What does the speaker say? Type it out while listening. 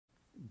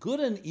Good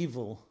and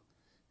evil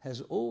has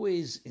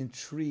always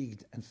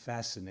intrigued and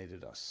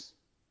fascinated us.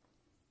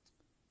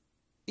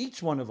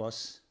 Each one of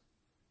us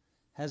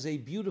has a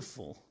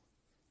beautiful,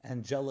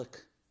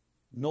 angelic,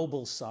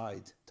 noble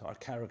side to our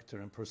character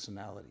and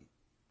personality.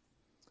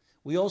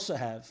 We also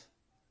have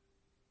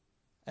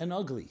an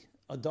ugly,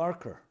 a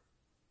darker,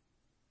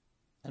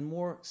 and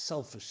more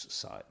selfish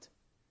side.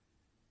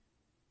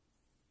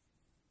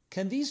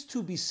 Can these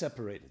two be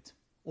separated?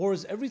 Or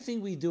is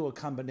everything we do a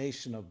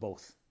combination of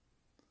both?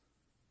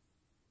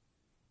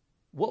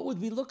 What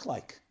would we look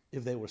like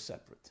if they were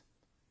separate?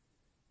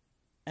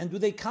 And do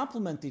they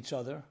complement each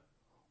other,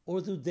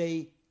 or do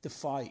they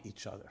defy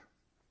each other?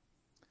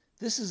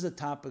 This is the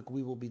topic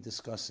we will be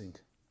discussing,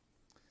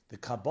 the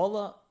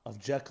Kabbalah of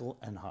Jekyll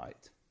and Hyde.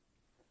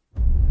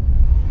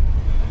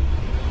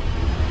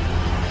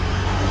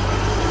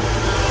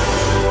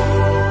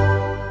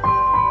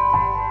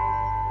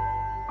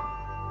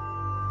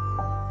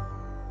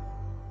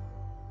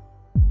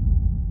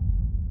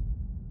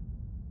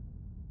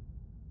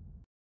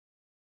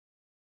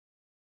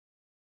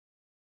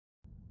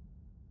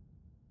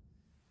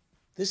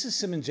 This is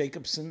Simon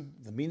Jacobson,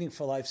 the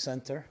Meaningful Life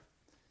Center,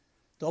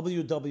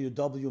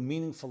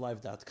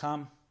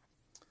 www.meaningfullife.com.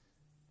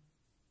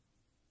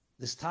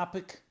 This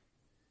topic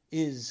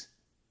is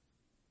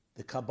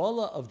the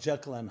Kabbalah of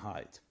Jekyll and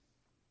Hyde.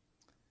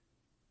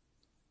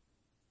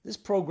 This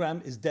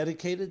program is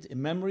dedicated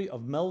in memory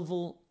of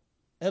Melville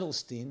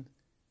Edelstein,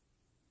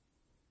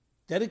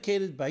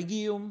 dedicated by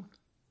Guillaume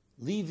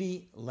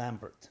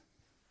Levy-Lambert.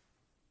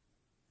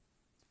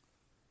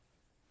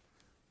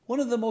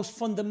 One of the most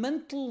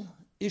fundamental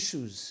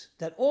issues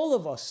that all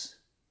of us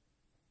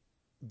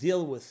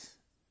deal with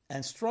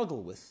and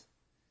struggle with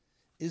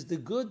is the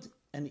good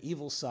and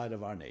evil side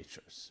of our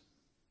natures.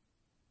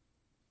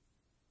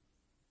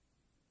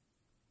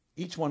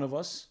 Each one of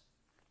us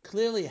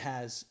clearly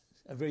has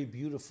a very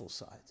beautiful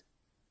side,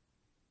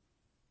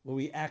 where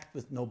we act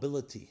with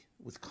nobility,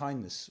 with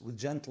kindness, with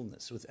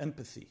gentleness, with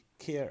empathy,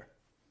 care,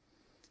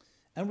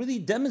 and really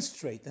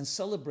demonstrate and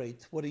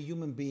celebrate what a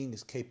human being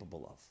is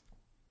capable of,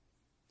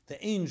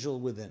 the angel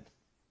within.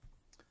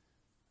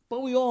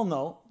 But we all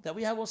know that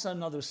we have also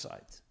another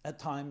side. At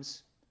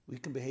times, we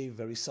can behave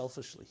very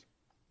selfishly,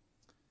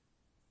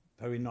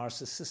 very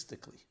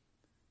narcissistically,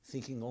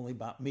 thinking only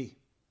about me.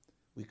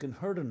 We can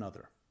hurt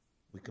another.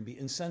 We can be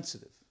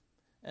insensitive.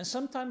 And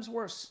sometimes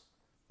worse,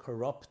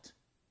 corrupt.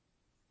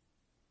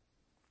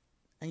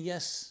 And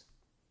yes,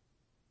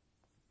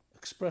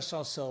 express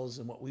ourselves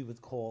in what we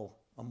would call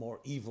a more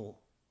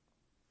evil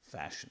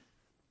fashion.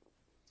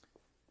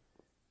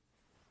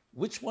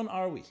 Which one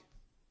are we?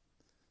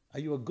 Are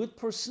you a good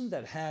person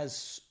that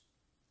has,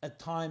 at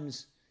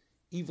times,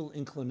 evil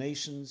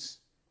inclinations?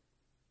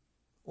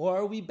 Or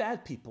are we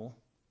bad people,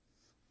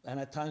 and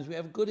at times we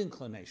have good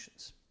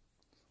inclinations?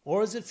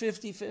 Or is it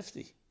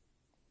 50-50?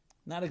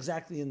 Not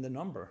exactly in the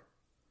number,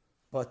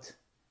 but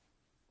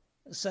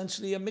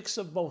essentially a mix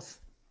of both.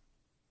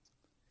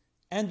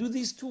 And do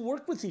these two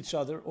work with each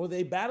other, or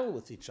they battle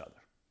with each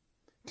other?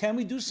 Can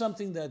we do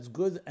something that's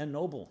good and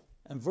noble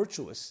and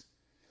virtuous,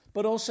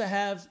 but also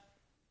have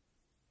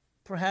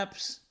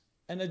perhaps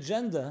an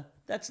agenda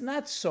that's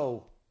not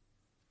so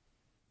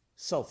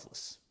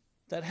selfless,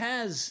 that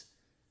has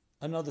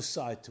another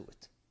side to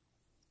it?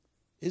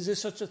 Is there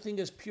such a thing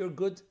as pure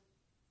good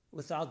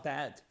without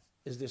bad?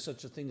 Is there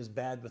such a thing as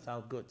bad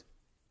without good?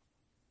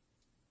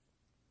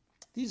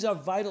 These are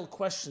vital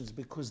questions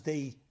because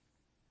they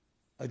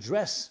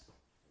address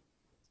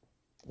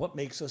what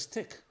makes us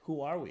tick.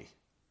 Who are we?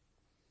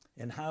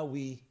 And how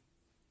we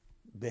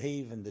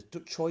behave and the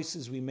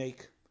choices we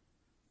make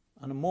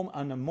on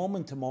a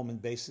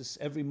moment-to-moment basis,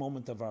 every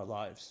moment of our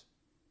lives.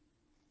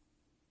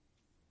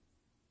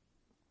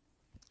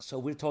 So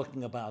we're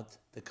talking about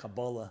the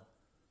Kabbalah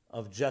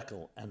of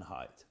Jekyll and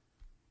Hyde.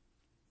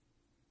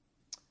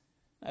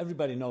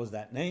 Everybody knows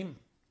that name.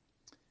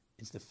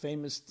 It's the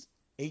famous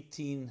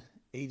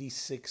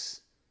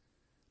 1886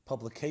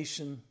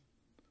 publication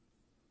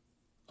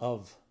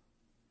of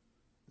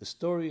the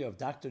story of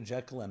Dr.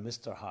 Jekyll and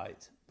Mr.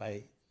 Hyde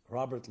by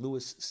Robert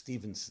Louis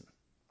Stevenson.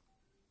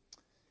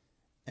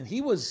 And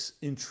he was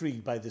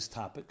intrigued by this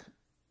topic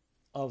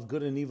of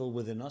good and evil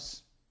within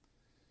us.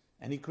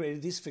 And he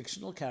created these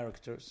fictional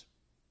characters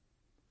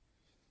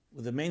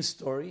with the main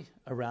story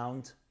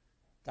around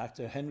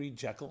Dr. Henry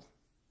Jekyll,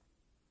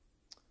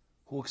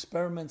 who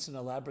experiments in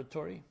a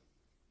laboratory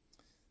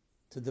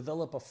to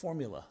develop a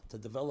formula, to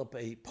develop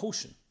a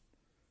potion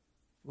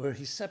where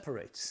he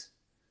separates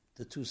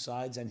the two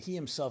sides, and he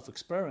himself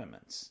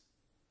experiments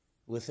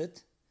with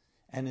it.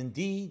 And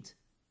indeed,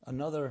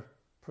 another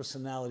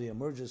personality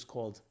emerges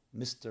called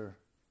Mr.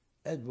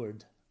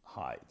 Edward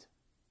Hyde.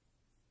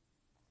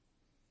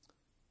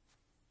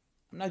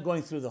 I'm not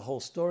going through the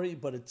whole story,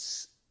 but it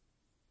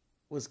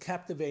was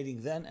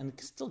captivating then and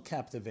still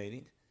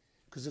captivating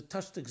because it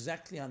touched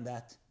exactly on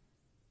that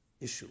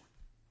issue.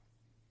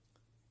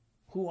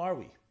 Who are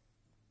we?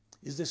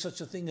 Is there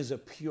such a thing as a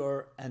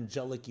pure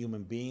angelic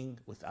human being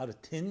without a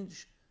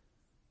tinge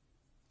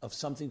of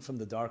something from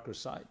the darker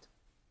side?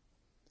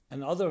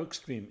 Another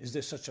extreme, is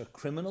there such a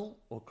criminal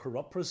or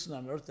corrupt person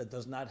on earth that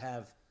does not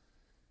have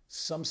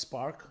some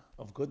spark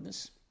of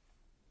goodness?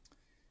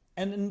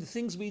 And in the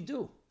things we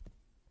do,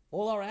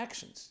 all our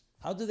actions,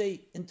 how do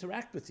they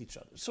interact with each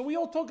other? So we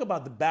all talk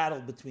about the battle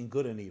between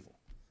good and evil,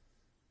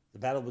 the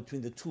battle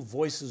between the two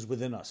voices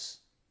within us,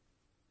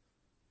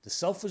 the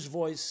selfish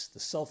voice, the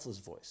selfless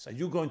voice. Are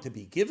you going to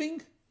be giving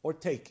or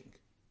taking?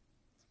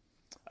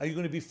 Are you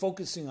going to be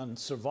focusing on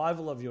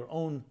survival of your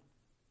own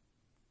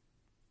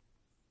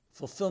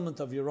fulfillment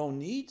of your own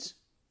needs,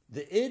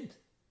 the id,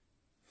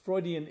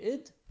 Freudian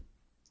id,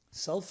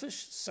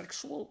 selfish,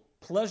 sexual,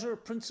 pleasure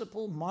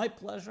principle, my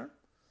pleasure,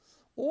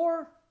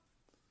 or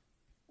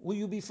will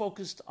you be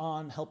focused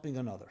on helping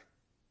another?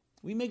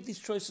 We make these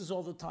choices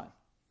all the time.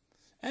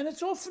 And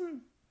it's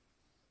often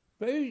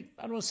very,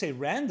 I don't want to say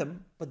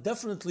random, but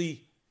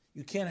definitely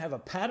you can't have a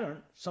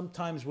pattern.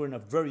 Sometimes we're in a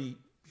very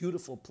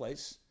beautiful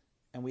place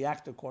and we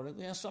act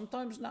accordingly, and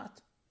sometimes not.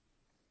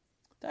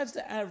 That's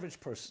the average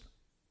person.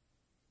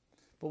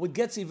 But what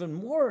gets even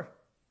more,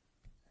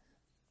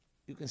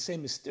 you can say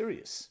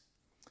mysterious,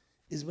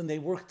 is when they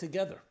work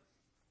together.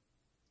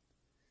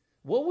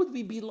 What would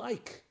we be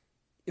like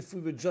if we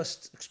were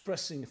just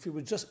expressing, if we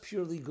were just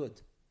purely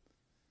good?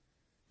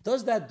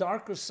 Does that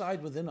darker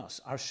side within us,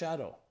 our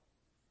shadow,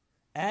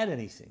 add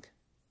anything?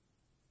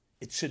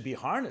 It should be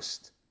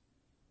harnessed.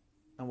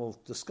 And we'll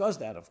discuss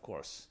that, of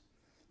course.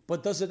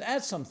 But does it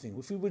add something?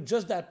 If we were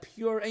just that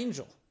pure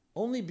angel,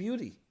 only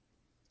beauty,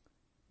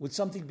 would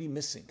something be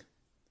missing?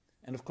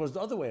 And of course, the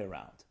other way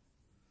around.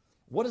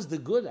 What does the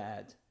good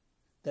add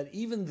that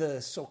even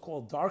the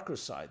so-called darker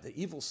side, the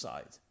evil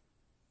side,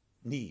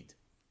 need?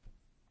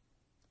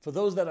 For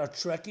those that are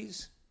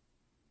Trekkies,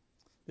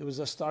 there was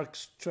a Star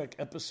Trek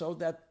episode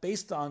that,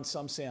 based on,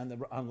 some say,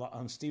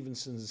 on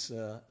Stevenson's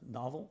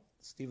novel,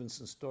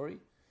 Stevenson's story,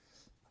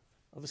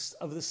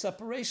 of the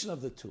separation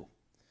of the two,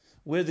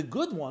 where the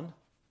good one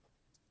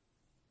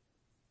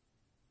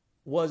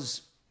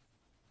was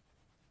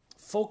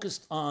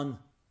focused on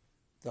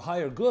the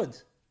higher good,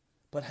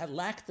 but had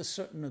lacked a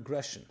certain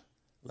aggression,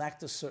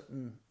 lacked a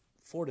certain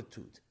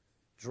fortitude,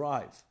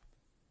 drive.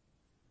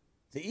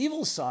 The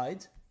evil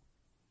side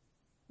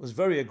was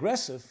very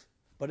aggressive,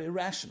 but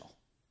irrational.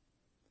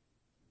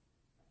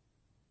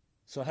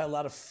 So it had a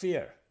lot of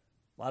fear,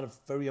 a lot of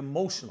very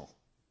emotional.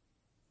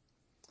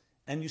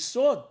 And you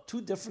saw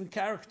two different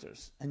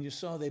characters, and you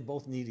saw they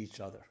both need each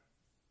other.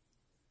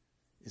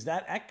 Is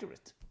that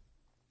accurate?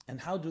 And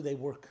how do they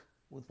work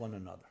with one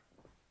another?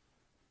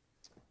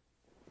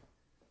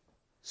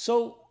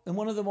 So, in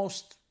one of the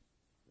most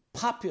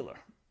popular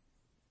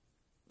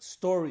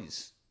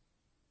stories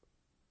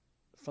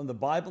from the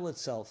Bible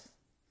itself,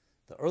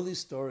 the early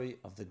story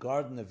of the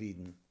Garden of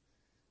Eden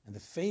and the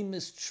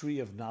famous tree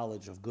of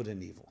knowledge of good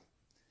and evil,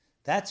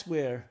 that's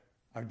where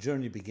our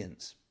journey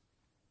begins.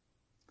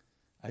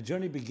 Our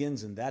journey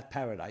begins in that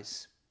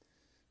paradise,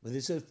 where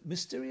there's a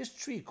mysterious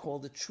tree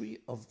called the tree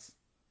of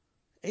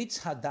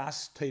Eitz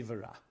Hadas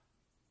Tevera,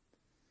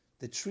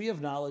 the tree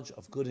of knowledge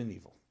of good and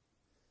evil.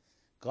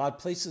 God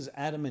places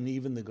Adam and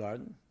Eve in the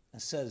garden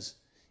and says,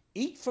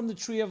 eat from the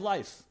tree of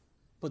life,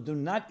 but do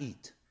not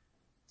eat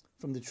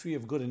from the tree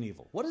of good and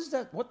evil. What is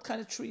that? What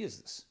kind of tree is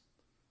this?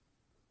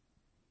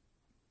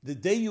 The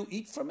day you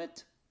eat from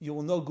it, you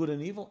will know good and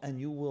evil, and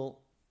you will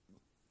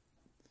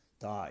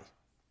die.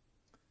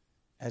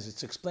 As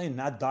it's explained,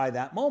 not die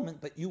that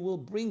moment, but you will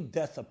bring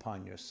death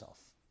upon yourself.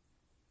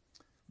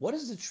 What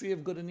is the tree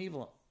of good and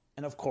evil?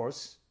 And of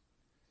course,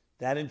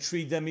 that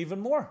intrigued them even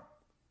more.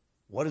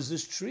 What is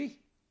this tree?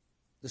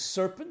 The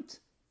serpent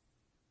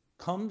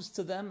comes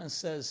to them and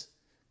says,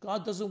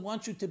 God doesn't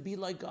want you to be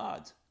like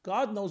God.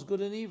 God knows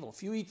good and evil.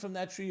 If you eat from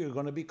that tree, you're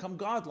going to become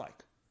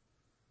godlike.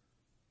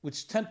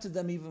 Which tempted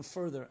them even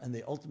further, and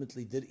they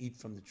ultimately did eat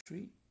from the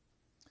tree.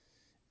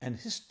 And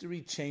history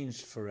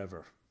changed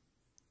forever.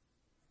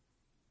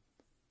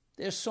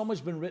 There's so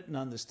much been written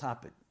on this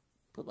topic,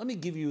 but let me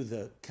give you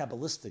the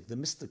Kabbalistic, the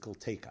mystical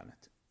take on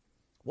it.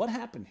 What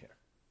happened here?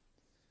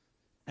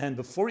 And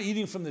before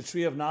eating from the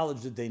tree of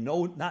knowledge, did they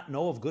not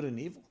know of good and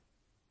evil?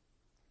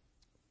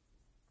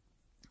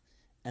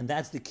 And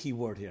that's the key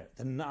word here,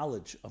 the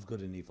knowledge of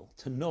good and evil,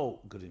 to know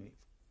good and evil.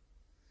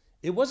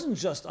 It wasn't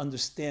just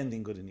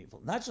understanding good and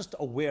evil, not just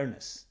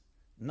awareness,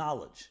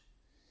 knowledge.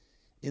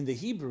 In the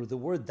Hebrew, the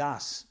word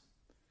das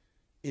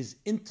is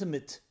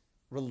intimate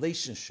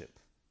relationship.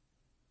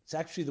 It's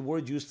actually the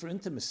word used for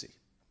intimacy.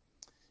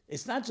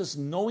 It's not just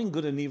knowing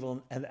good and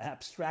evil in an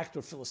abstract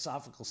or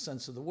philosophical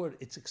sense of the word,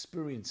 it's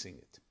experiencing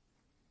it.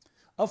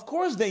 Of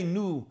course they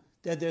knew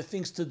that there are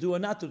things to do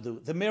and not to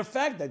do. The mere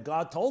fact that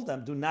God told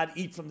them, do not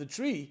eat from the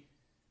tree,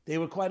 they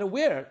were quite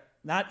aware.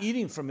 Not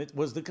eating from it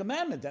was the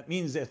commandment. That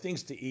means there are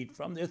things to eat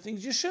from, there are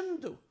things you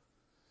shouldn't do.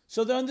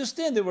 So they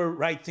understand there were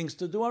right things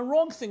to do and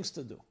wrong things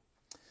to do.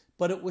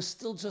 But it was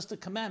still just a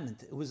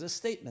commandment. It was a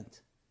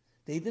statement.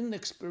 They didn't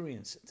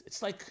experience it.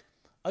 It's like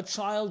a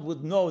child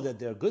would know that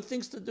there are good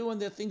things to do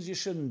and there are things you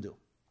shouldn't do.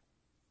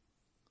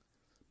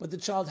 But the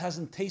child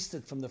hasn't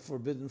tasted from the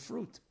forbidden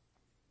fruit.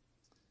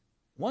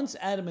 Once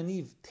Adam and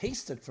Eve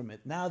tasted from it,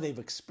 now they've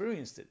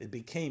experienced it. It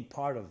became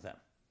part of them.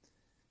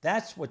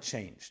 That's what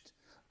changed.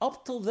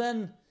 Up till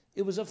then,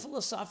 it was a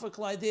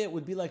philosophical idea. It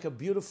would be like a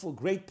beautiful,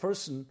 great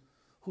person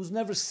who's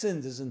never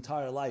sinned his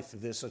entire life, if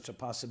there's such a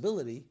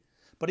possibility.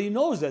 But he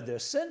knows that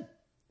there's sin.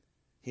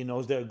 He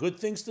knows there are good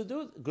things to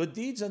do, good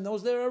deeds, and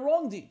knows there are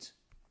wrong deeds.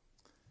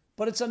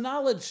 But it's a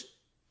knowledge,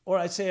 or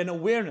I'd say an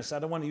awareness. I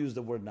don't want to use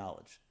the word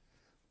knowledge.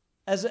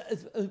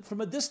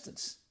 From a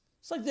distance.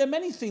 It's like there are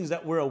many things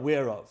that we're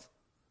aware of.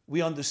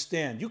 We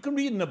understand. You can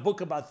read in a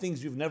book about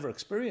things you've never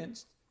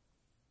experienced.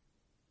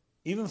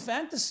 Even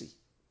fantasy.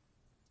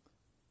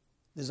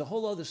 There's a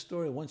whole other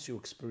story once you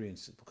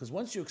experience it. Because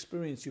once you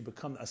experience, you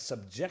become a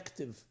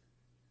subjective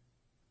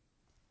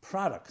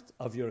product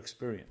of your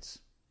experience.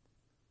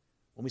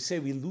 When we say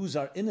we lose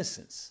our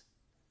innocence,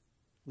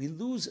 we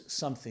lose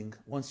something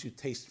once you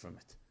taste from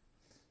it.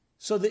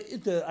 So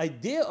the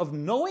idea of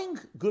knowing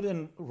good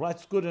and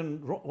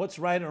what's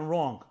right and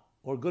wrong,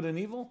 or good and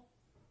evil,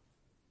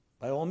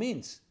 by all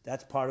means,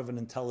 that's part of an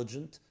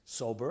intelligent,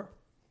 sober,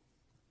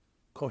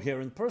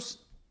 coherent person,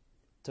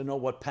 to know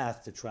what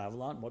path to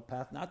travel on, what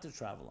path not to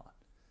travel on.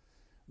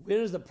 Where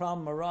does the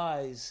problem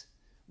arise?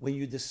 When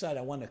you decide,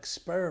 I want to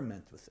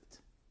experiment with it,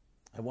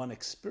 I want to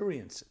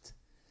experience it.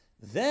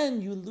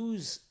 Then you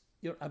lose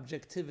your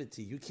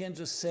objectivity. You can't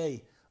just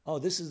say, oh,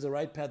 this is the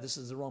right path, this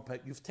is the wrong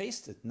path. You've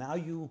tasted. Now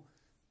you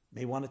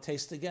may want to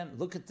taste again.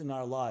 Look at in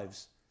our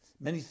lives.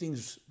 Many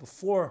things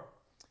before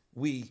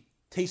we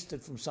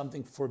tasted from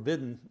something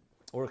forbidden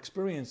or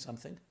experienced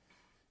something,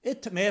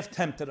 it may have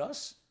tempted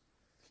us,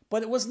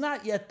 but it was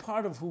not yet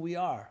part of who we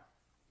are.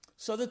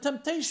 So the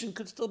temptation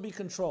could still be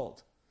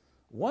controlled.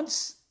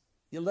 Once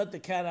you let the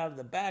cat out of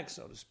the bag,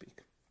 so to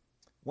speak,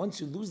 once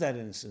you lose that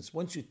innocence,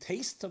 once you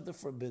taste of the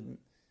forbidden,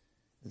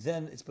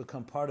 then it's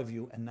become part of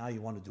you, and now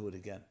you want to do it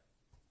again.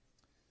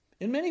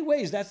 In many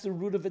ways, that's the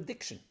root of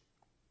addiction.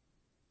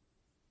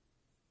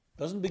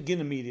 Doesn't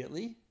begin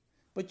immediately,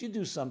 but you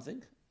do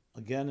something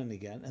again and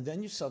again, and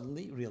then you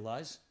suddenly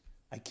realize,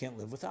 I can't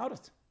live without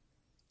it.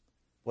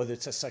 Whether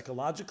it's a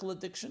psychological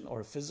addiction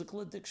or a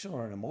physical addiction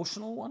or an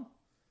emotional one.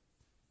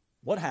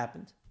 What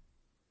happened?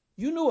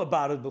 You knew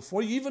about it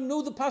before. You even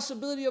knew the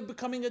possibility of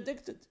becoming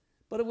addicted.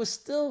 But it was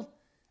still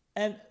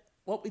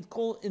what we'd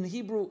call in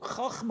Hebrew,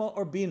 chachma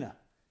or bina.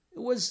 It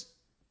was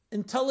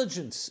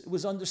intelligence. It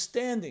was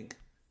understanding,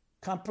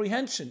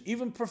 comprehension,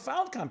 even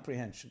profound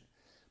comprehension.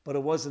 But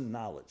it wasn't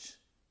knowledge.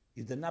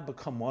 You did not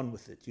become one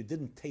with it. You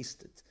didn't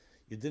taste it.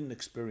 You didn't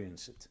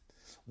experience it.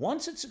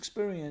 Once it's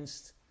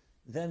experienced,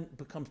 then it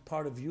becomes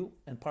part of you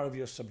and part of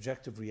your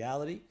subjective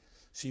reality.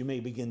 So you may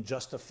begin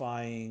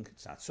justifying,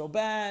 it's not so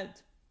bad.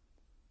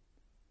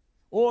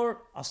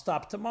 Or, I'll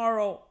stop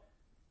tomorrow.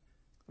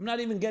 I'm not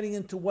even getting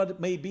into what it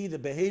may be, the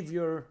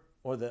behavior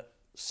or the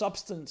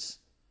substance.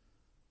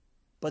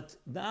 But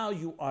now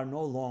you are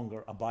no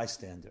longer a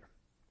bystander.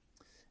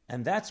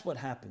 And that's what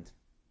happened.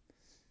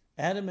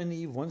 Adam and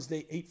Eve, once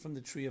they ate from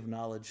the tree of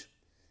knowledge,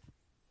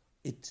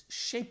 it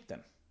shaped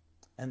them.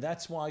 And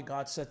that's why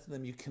God said to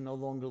them, you can no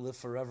longer live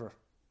forever.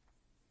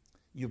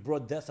 You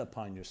brought death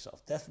upon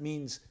yourself. Death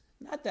means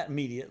not that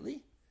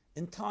immediately,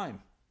 in time.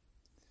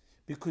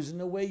 Because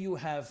in a way you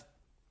have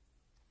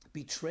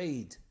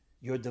betrayed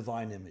your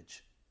divine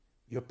image,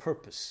 your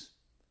purpose.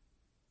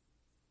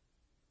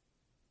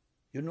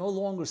 You're no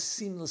longer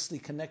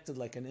seamlessly connected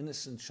like an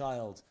innocent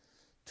child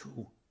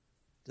to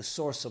the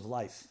source of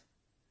life.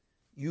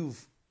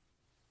 You've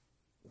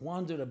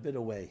wandered a bit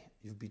away.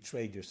 You've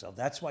betrayed yourself.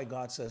 That's why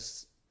God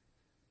says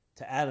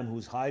to Adam,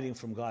 who's hiding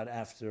from God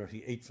after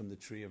he ate from the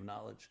tree of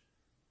knowledge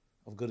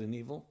of good and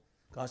evil,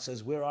 God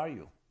says, where are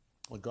you?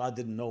 Well, God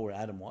didn't know where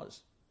Adam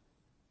was,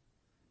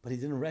 but he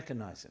didn't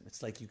recognize him.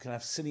 It's like you can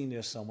have sitting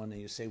near someone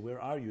and you say,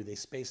 where are you? They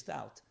spaced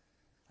out.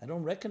 I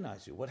don't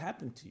recognize you. What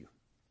happened to you?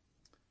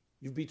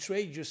 You've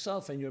betrayed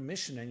yourself and your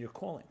mission and your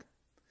calling.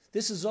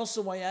 This is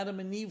also why Adam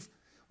and Eve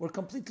were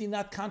completely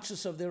not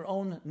conscious of their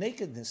own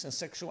nakedness and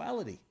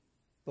sexuality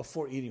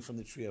before eating from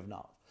the tree of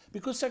knowledge.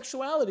 Because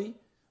sexuality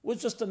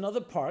was just another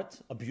part,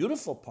 a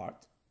beautiful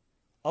part,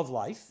 of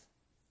life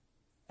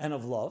and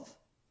of love.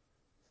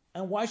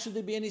 And why should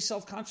there be any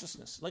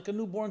self-consciousness? Like a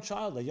newborn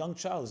child, a young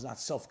child is not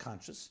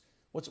self-conscious.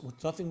 What's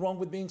nothing wrong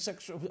with being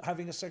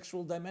having a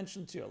sexual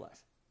dimension to your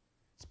life.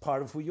 It's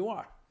part of who you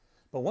are.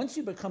 But once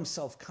you become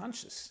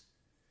self-conscious,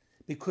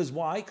 because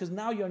why? Because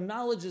now your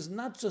knowledge is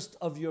not just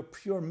of your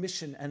pure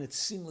mission and its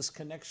seamless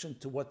connection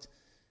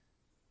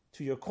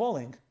to your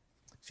calling.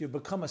 So you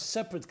become a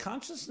separate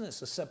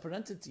consciousness, a separate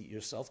entity.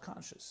 You're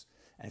self-conscious.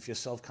 And if you're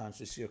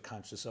self-conscious, you're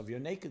conscious of your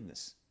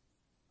nakedness.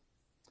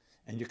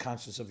 And you're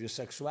conscious of your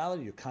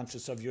sexuality. You're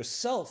conscious of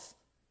yourself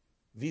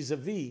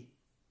vis-a-vis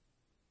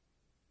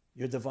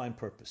your divine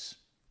purpose.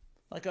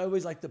 Like I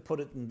always like to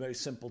put it in very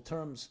simple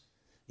terms.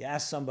 You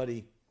ask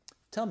somebody,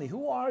 tell me,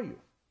 who are you?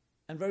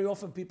 And very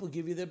often people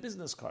give you their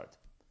business card.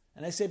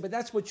 And I say, but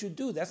that's what you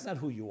do. That's not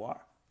who you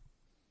are.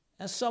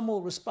 And some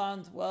will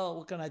respond, well,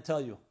 what can I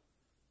tell you?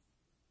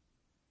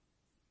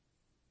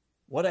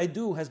 What I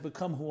do has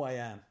become who I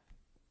am.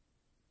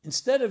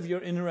 Instead of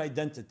your inner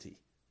identity,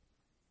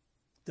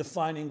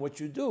 defining what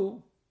you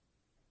do,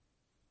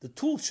 the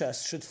tool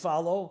chest should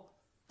follow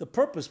the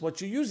purpose,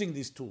 what you're using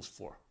these tools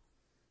for.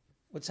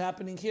 What's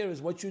happening here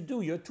is what you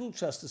do. Your tool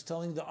chest is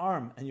telling the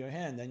arm and your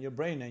hand and your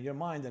brain and your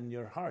mind and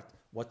your heart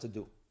what to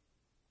do.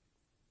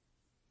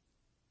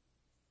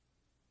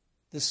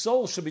 The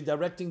soul should be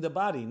directing the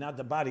body, not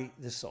the body,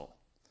 the soul.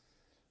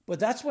 But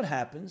that's what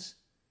happens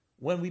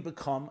when we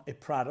become a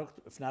product,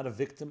 if not a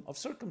victim, of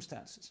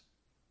circumstances.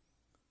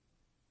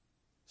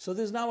 So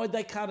there's now a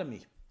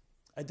dichotomy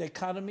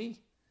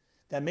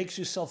that makes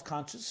you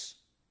self-conscious,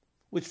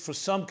 which for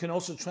some can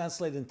also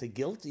translate into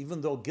guilt,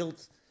 even though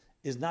guilt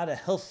is not a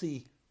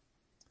healthy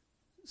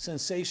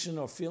sensation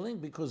or feeling,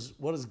 because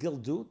what does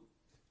guilt do?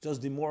 It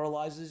just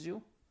demoralizes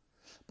you.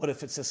 But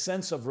if it's a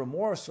sense of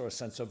remorse or a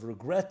sense of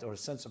regret or a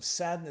sense of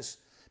sadness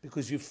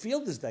because you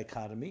feel this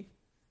dichotomy,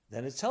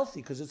 then it's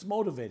healthy because it's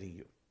motivating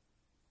you.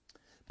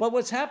 But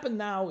what's happened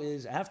now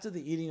is after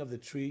the eating of the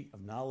tree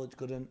of knowledge,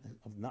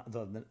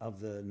 of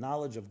the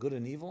knowledge of good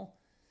and evil,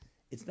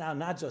 it's now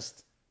not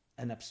just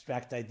an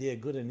abstract idea.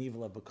 Good and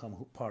evil have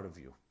become part of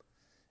you.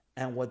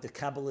 And what the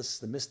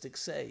Kabbalists, the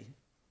mystics say,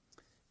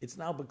 it's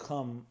now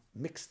become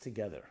mixed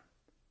together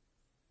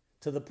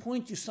to the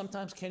point you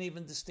sometimes can't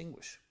even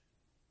distinguish.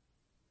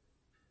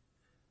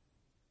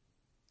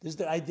 There's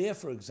the idea,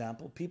 for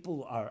example,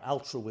 people are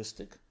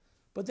altruistic,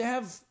 but they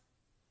have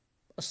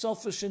a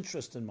selfish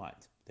interest in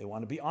mind. They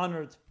want to be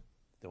honored,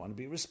 they want to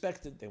be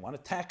respected, they want a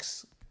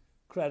tax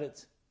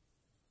credit.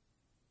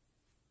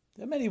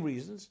 There are many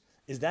reasons.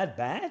 Is that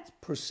bad,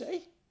 per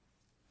se?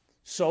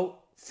 So,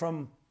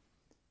 from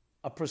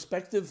a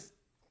perspective,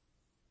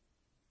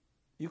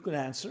 you could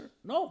answer,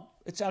 no,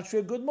 it's actually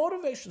a good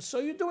motivation. So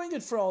you're doing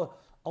it for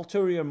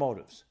ulterior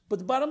motives. But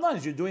the bottom line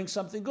is you're doing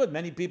something good.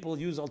 Many people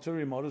use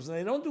ulterior motives and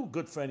they don't do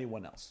good for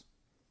anyone else.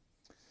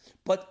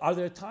 But are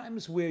there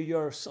times where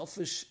your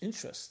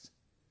self-interest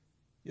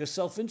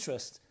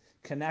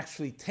can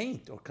actually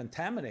taint or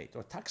contaminate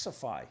or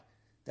toxify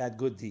that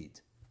good deed?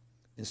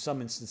 In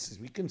some instances,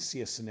 we can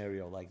see a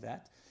scenario like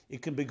that.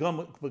 It can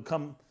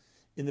become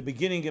in the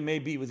beginning, it may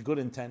be with good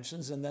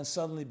intentions, and then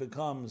suddenly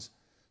becomes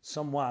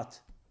somewhat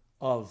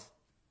of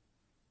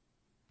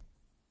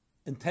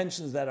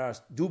intentions that are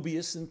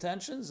dubious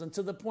intentions, and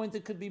to the point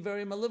it could be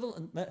very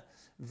malevolent,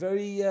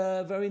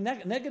 very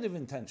negative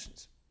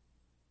intentions.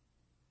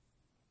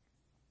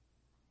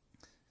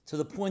 To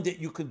the point that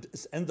you could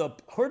end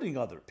up hurting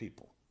other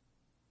people.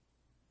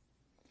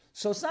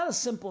 So it's not a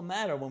simple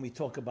matter when we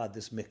talk about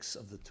this mix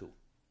of the two.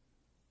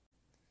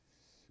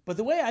 But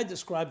the way I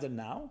described it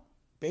now,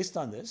 based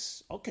on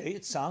this, okay,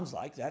 it sounds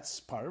like that's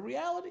part of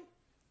reality.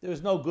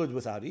 There's no good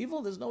without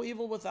evil, there's no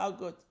evil without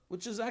good,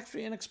 which is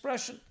actually an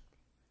expression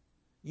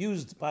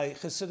used by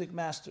Hasidic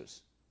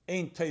masters.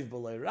 Ein tov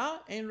b'lo ra,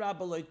 ein ra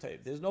b'lo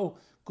tov. There's no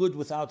good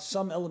without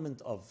some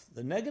element of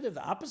the negative,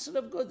 the opposite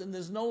of good, and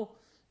there's no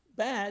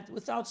bad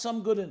without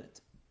some good in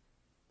it.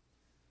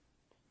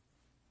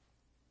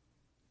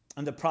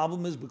 And the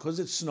problem is because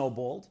it's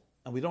snowballed,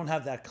 and we don't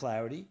have that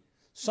clarity,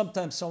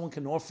 sometimes someone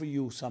can offer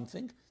you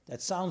something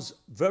that sounds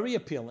very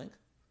appealing,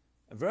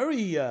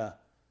 very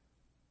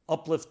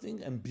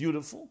uplifting and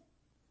beautiful,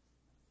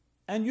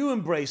 and you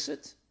embrace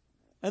it,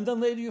 and then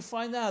later you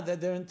find out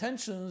that their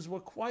intentions were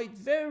quite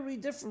very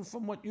different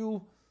from what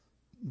you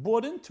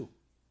bought into.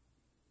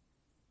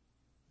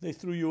 They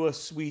threw you a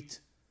sweet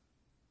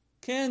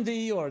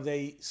candy, or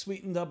they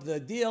sweetened up the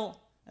deal,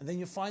 and then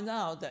you find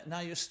out that now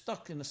you're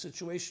stuck in a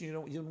situation you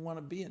don't want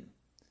to be in,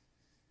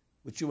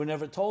 which you were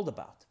never told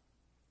about.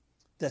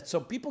 So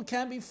people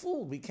can be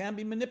fooled, we can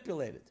be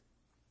manipulated.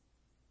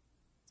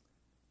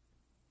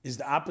 Is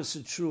the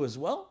opposite true as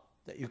well?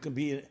 That you can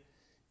be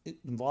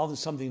involved in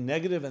something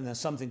negative and then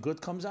something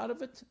good comes out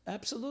of it?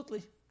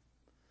 Absolutely.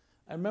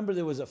 I remember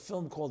there was a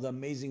film called The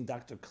Amazing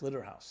Dr.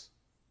 Clitterhouse.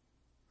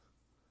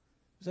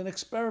 It was an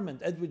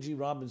experiment. Edward G.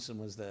 Robinson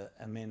was the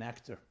main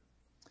actor.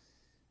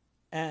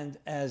 And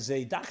as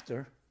a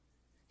doctor,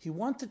 he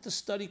wanted to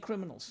study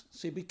criminals.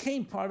 So he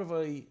became part of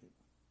a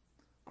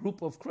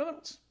group of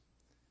criminals.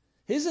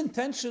 His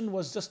intention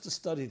was just to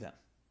study them.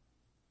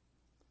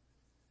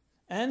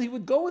 And he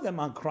would go with them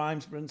on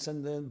crime sprints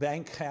and the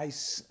bank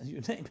heists, you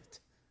name it.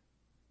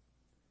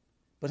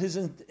 But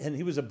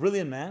he was a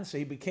brilliant man, so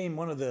he became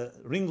one of the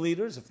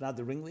ringleaders, if not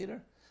the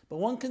ringleader. But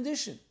one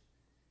condition,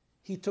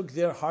 he took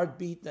their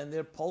heartbeat and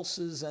their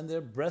pulses and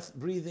their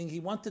breathing. He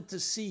wanted to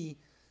see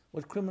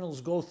what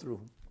criminals go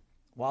through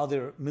while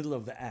they're middle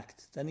of the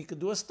act. Then he could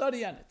do a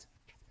study on it.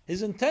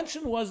 His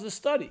intention was the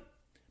study,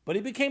 but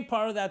he became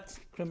part of that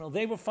criminal.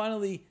 They were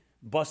finally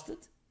busted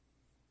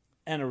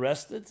and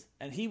arrested,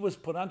 and he was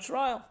put on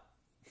trial.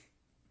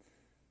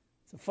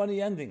 It's a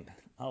funny ending.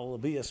 I will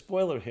be a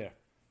spoiler here.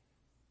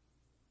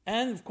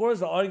 And of course,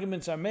 the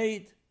arguments are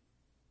made.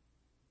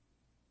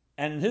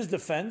 And in his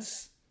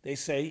defense, they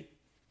say,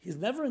 he's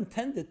never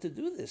intended to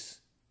do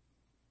this.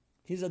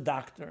 He's a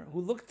doctor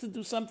who looked to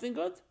do something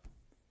good.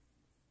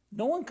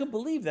 No one can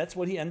believe that's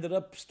what he ended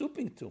up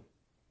stooping to.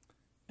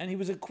 And he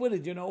was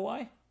acquitted. You know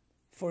why?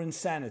 For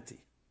insanity.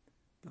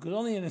 Because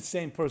only an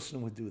insane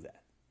person would do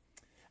that.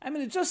 I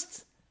mean, it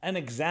just an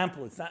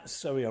example. It's not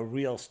necessarily a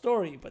real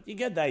story, but you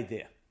get the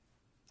idea.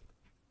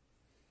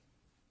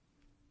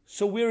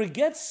 So where it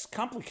gets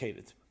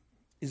complicated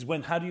is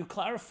when, how do you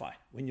clarify?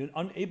 When you're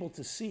unable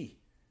to see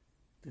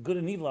the good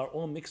and evil are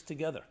all mixed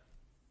together.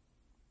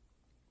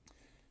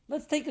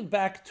 Let's take it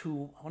back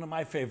to one of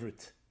my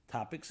favorite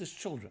topics is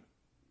children.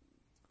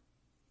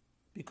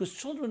 Because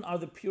children are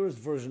the purest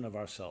version of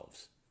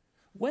ourselves.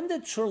 When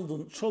did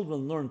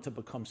children learn to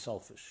become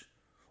selfish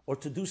or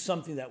to do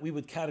something that we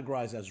would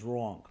categorize as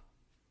wrong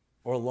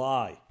or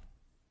lie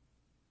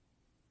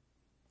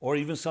or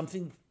even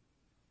something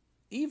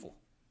evil,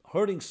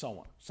 hurting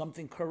someone,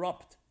 something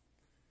corrupt?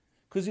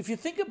 Because if you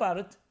think about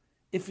it,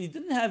 if you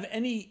didn't have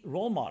any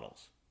role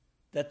models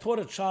that taught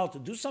a child to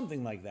do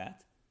something like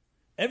that,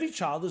 every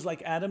child is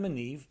like Adam and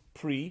Eve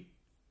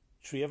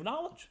pre-tree of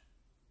knowledge.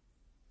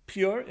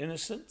 Pure,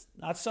 innocent,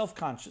 not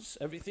self-conscious.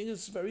 Everything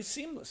is very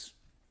seamless.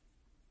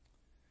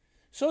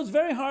 So it's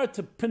very hard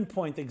to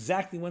pinpoint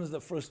exactly when is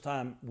the first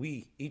time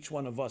we, each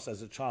one of us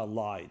as a child,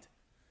 lied.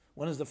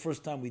 When is the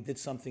first time we did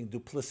something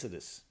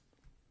duplicitous?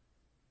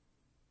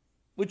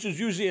 Which is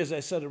usually, as I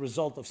said, a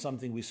result of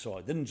something we saw.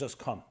 It didn't just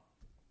come.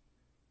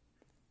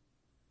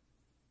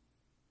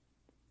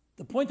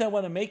 The point I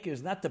want to make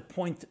is not to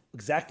point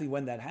exactly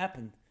when that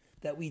happened,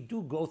 that we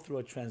do go through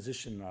a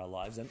transition in our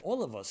lives, and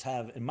all of us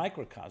have, in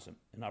microcosm,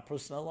 in our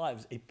personal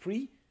lives, a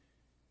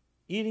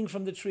pre-eating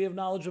from the tree of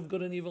knowledge of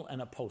good and evil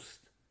and a post.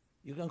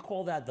 You can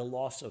call that the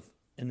loss of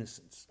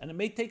innocence, and it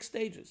may take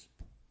stages.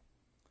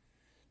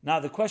 Now,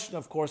 the question,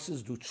 of course,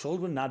 is, do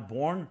children not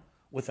born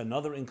with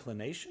another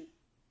inclination?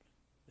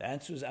 The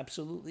answer is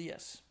absolutely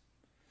yes.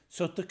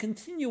 So to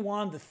continue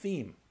on the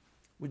theme,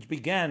 which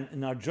began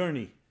in our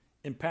journey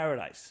in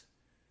paradise,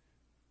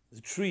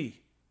 the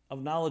tree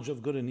of knowledge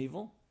of good and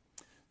evil,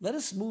 let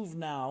us move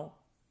now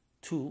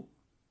to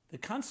the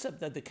concept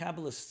that the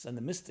Kabbalists and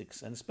the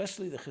mystics, and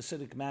especially the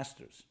Hasidic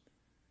masters,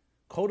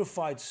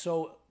 codified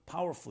so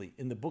powerfully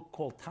in the book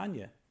called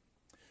Tanya,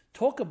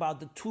 talk about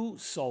the two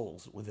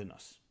souls within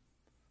us,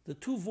 the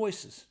two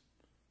voices,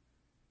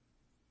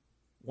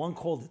 one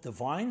called the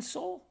divine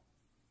soul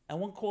and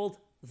one called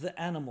the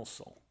animal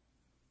soul.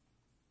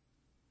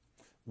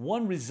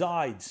 One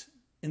resides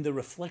in the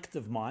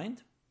reflective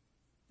mind,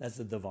 that's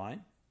the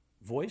divine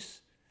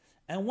voice,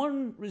 and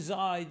one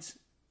resides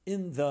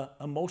in the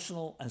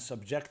emotional and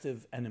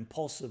subjective and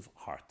impulsive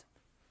heart.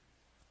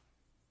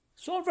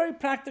 So on a very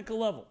practical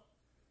level,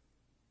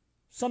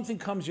 something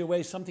comes your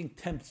way, something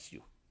tempts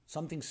you,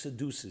 something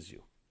seduces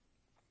you.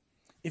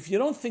 If you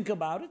don't think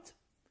about it,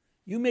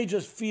 you may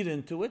just feed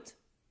into it,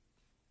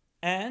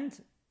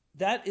 and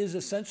that is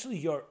essentially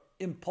your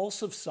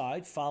impulsive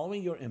side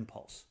following your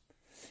impulse.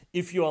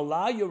 If you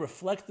allow your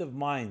reflective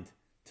mind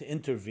to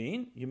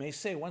intervene, you may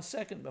say, 1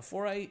 second,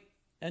 before I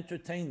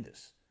entertain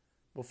this,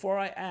 before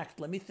I act,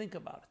 let me think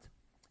about it.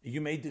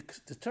 You may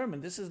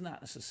determine this is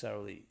not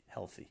necessarily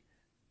healthy.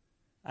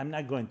 I'm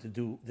not going to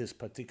do this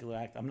particular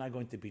act. I'm not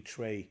going to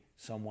betray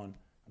someone.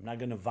 I'm not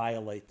going to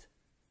violate.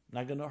 I'm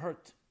not going to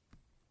hurt.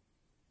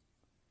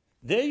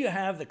 There you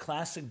have the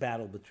classic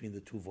battle between the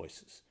two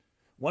voices.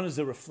 One is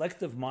the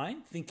reflective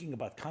mind, thinking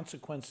about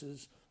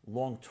consequences,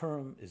 long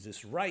term. Is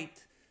this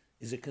right?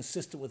 Is it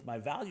consistent with my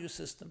value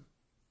system?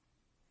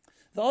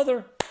 The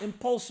other,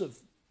 impulsive,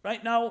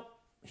 right now,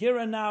 here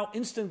and now,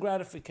 instant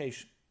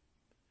gratification.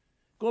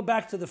 Go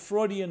back to the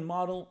Freudian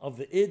model of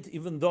the id,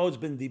 even though it's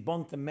been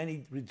debunked and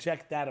many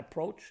reject that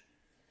approach.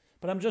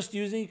 But I'm just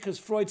using it because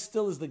Freud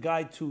still is the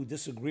guy to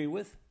disagree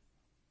with.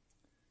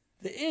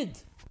 The id,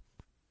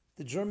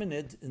 the German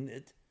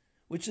id,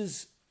 which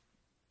is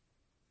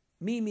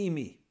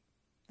me,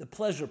 the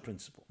pleasure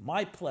principle,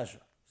 my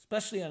pleasure,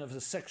 especially of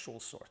a sexual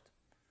sort,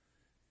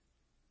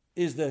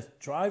 is the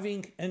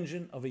driving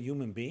engine of a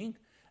human being.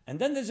 And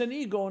then there's an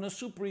ego and a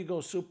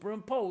superego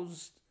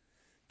superimposed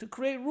to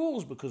create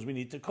rules because we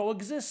need to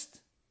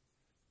coexist.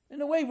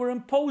 In a way, we're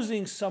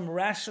imposing some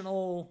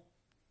rational,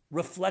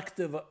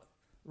 reflective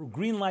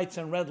green lights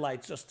and red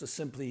lights just to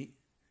simply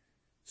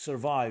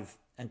survive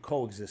and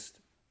coexist.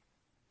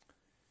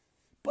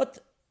 But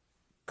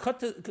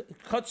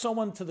cut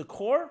someone to the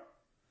core,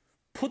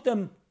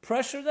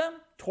 pressure them,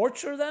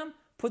 torture them,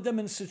 put them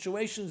in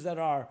situations that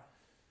are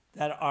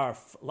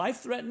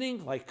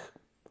life-threatening, like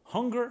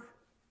hunger,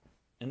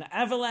 an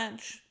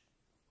avalanche,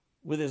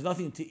 where there's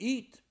nothing to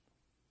eat,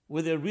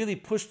 where they're really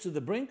pushed to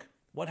the brink.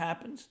 What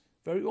happens?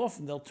 Very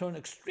often they'll turn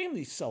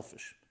extremely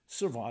selfish,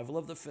 survival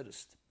of the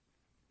fittest.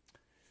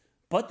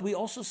 But we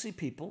also see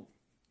people,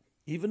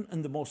 even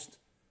in the most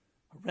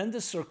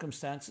horrendous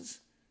circumstances,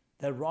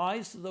 that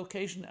rise to the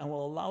occasion and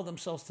will allow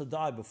themselves to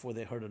die before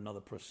they hurt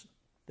another person.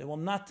 They will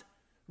not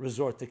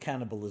resort to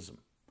cannibalism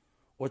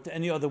or to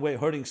any other way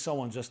hurting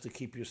someone just to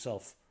keep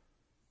yourself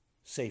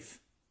safe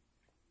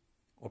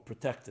or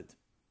protected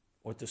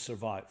or to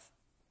survive.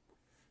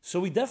 So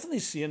we definitely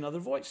see another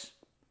voice,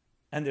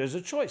 and there's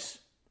a choice.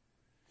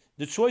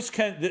 The choice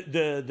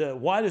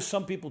why do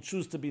some people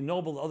choose to be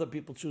noble, other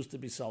people choose to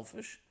be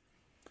selfish?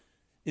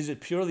 Is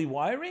it purely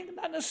wiring?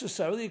 Not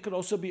necessarily. It could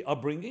also be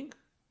upbringing.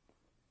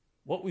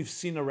 what we've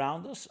seen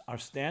around us, our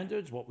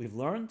standards, what we've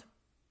learned.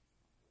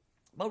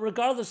 But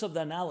regardless of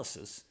the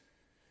analysis,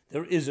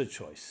 there is a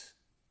choice.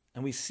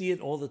 And we see it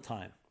all the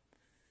time.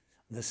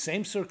 In the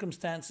same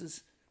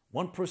circumstances,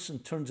 one person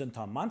turns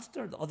into a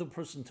monster, the other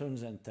person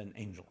turns into an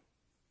angel.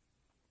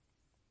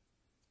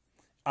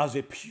 Is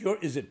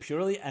it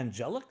purely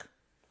angelic?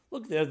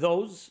 Look, there are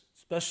those,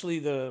 especially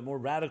the more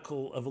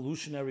radical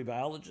evolutionary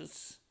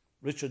biologists,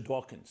 Richard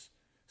Dawkins,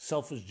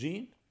 selfish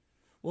gene,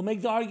 will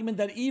make the argument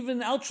that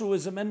even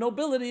altruism and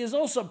nobility is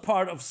also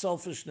part of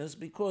selfishness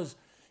because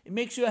it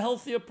makes you a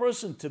healthier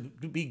person to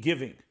be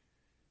giving.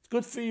 It's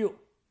good for you.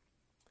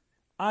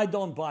 I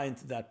don't buy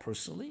into that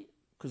personally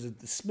because it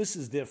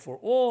dismisses, therefore,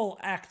 all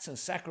acts and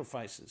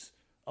sacrifices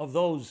of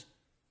those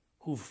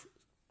who've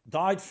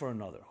died for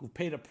another, who've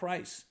paid a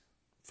price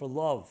for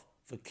love,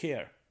 for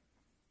care.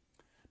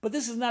 But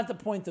this is not the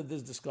point of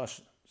this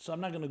discussion, so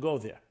I'm not going to go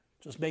there.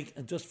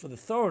 Just for the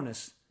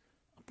thoroughness,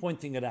 I'm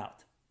pointing it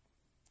out.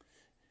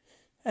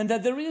 And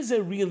that there is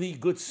a really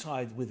good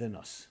side within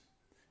us.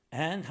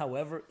 And,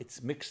 however,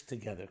 it's mixed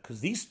together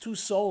because these two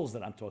souls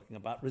that I'm talking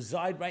about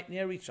reside right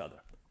near each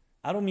other.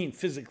 I don't mean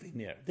physically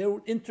near. They're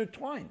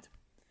intertwined.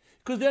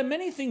 Because there are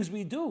many things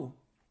we do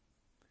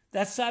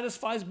that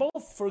satisfies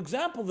both. For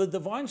example, the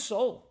divine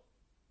soul,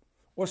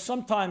 or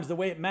sometimes the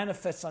way it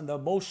manifests on the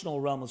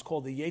emotional realm is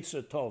called the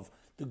Yetzer Tov,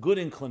 the good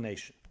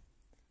inclination.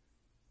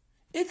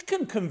 It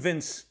can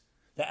convince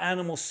the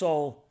animal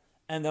soul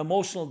and the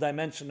emotional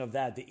dimension of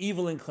that, the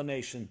evil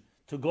inclination,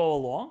 to go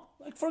along.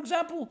 Like, for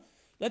example,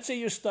 let's say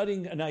you're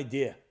studying an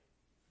idea,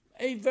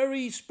 a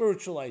very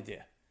spiritual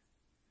idea.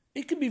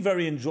 It can be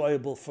very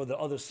enjoyable for the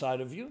other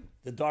side of you,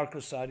 the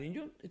darker side in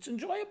you. It's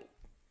enjoyable.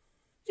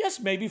 Yes,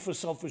 maybe for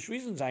selfish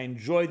reasons, I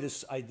enjoy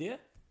this idea,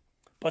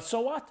 but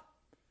so what?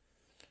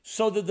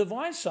 So the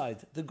divine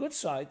side, the good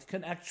side,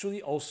 can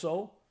actually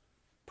also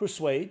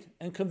persuade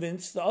and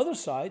convince the other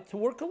side to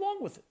work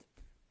along with it.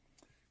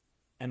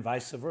 And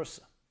vice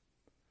versa.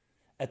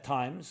 At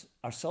times,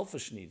 our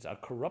selfish needs, our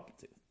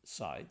corrupt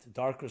side,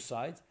 darker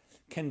side,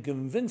 can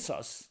convince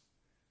us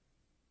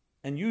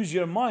and use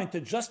your mind to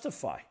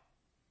justify,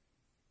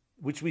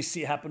 which we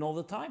see happen all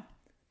the time.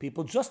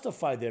 People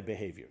justify their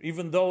behavior,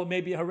 even though it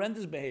may be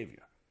horrendous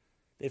behavior.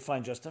 They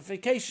find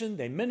justification,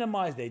 they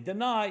minimize, they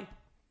deny.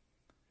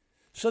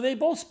 So they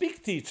both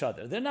speak to each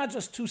other. They're not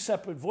just two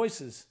separate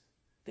voices.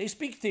 They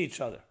speak to each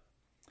other.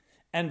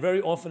 And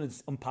very often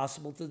it's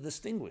impossible to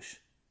distinguish.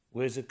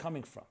 Where is it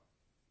coming from?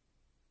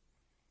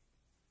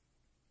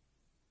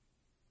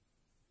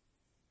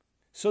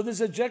 So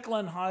there's a Jekyll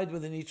and Hyde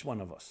within each one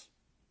of us.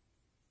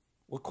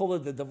 We'll call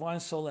it the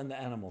divine soul and the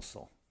animal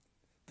soul.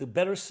 The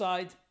better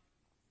side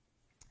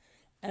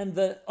and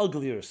the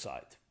uglier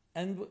side.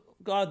 And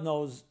God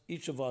knows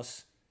each of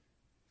us,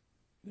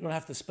 we don't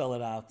have to spell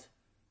it out,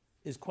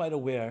 is quite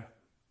aware,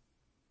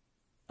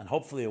 and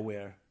hopefully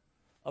aware,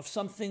 of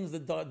some things, the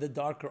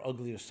darker,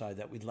 uglier side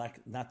that we'd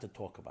like not to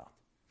talk about.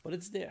 But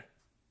it's there.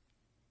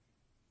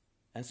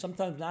 And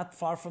sometimes not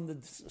far from the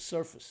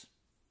surface.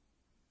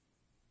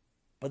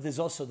 But there's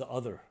also the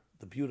other,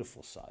 the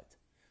beautiful side.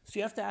 So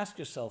you have to ask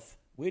yourself,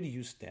 where do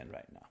you stand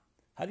right now?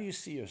 How do you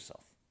see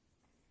yourself?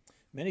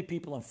 Many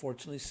people,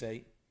 unfortunately,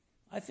 say,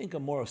 I think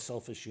I'm more a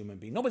selfish human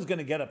being. Nobody's going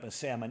to get up and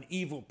say I'm an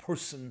evil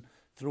person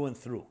through and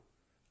through.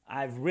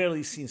 I've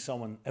rarely seen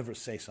someone ever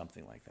say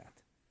something like that.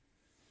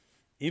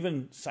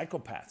 Even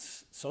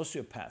psychopaths,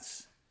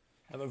 sociopaths,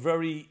 have a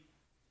very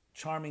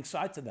charming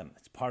side to them.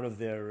 It's part of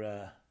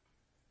their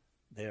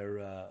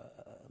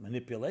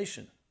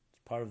manipulation.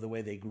 It's part of the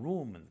way they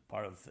groom and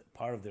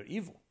part of their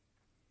evil.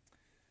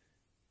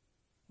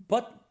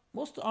 But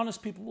most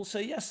honest people will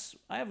say, yes,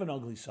 I have an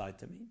ugly side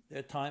to me. There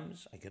are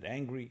times I get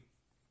angry.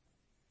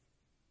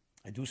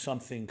 I do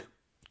something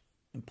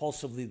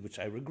impulsively which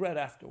I regret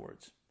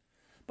afterwards.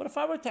 But if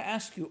I were to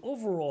ask you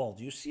overall,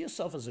 do you see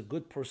yourself as a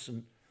good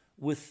person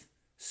with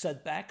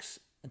setbacks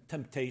and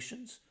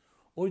temptations?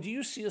 Or do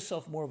you see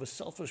yourself more of a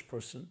selfish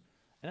person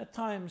and at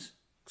times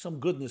some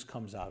goodness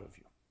comes out of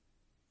you?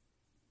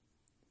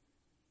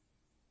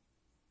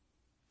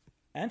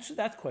 Answer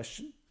that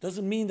question.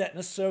 Doesn't mean that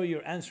necessarily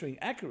you're answering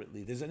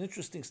accurately. There's an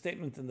interesting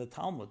statement in the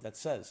Talmud that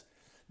says,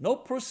 no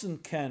person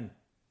can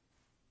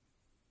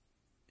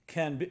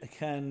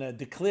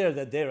declare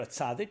that they're a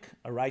tzaddik,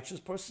 a righteous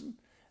person,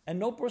 and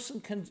no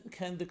person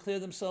can declare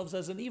themselves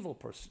as an evil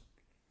person,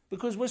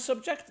 because we're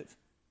subjective.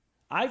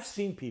 I've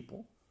seen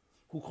people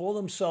who call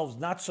themselves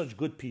not such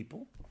good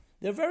people.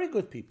 They're very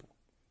good people.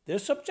 They're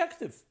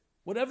subjective,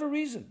 whatever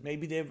reason.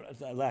 Maybe they have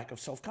a lack of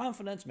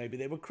self-confidence, maybe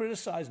they were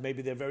criticized,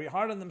 maybe they're very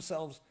hard on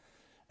themselves,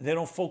 and they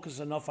don't focus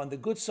enough on the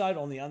good side,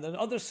 only on the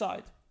other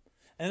side.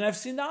 And I've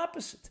seen the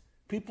opposite.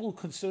 People who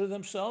consider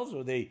themselves,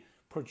 or they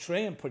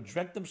portray and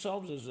project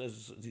themselves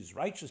as these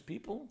righteous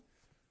people,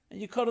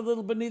 and you cut a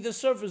little beneath the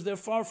surface, they're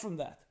far from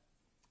that.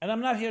 And I'm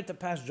not here to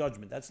pass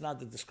judgment. That's not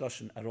the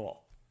discussion at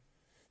all.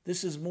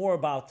 This is more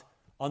about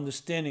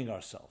understanding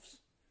ourselves.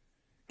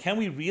 Can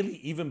we really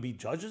even be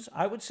judges?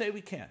 I would say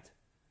we can't.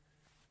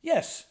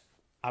 Yes,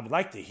 I would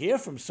like to hear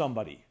from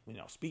somebody,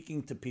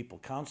 speaking to people,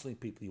 counseling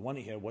people. You want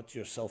to hear what's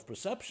your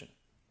self-perception,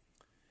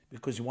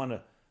 because you want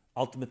to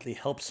ultimately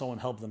help someone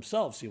help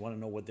themselves. So you want to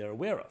know what they're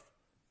aware of.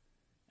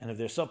 And if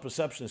their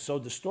self-perception is so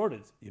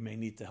distorted, you may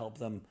need to help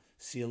them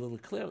see a little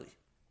clearly.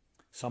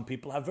 Some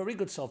people have very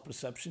good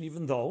self-perception,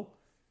 even though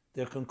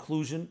their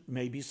conclusion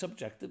may be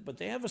subjective, but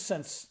they have a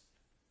sense.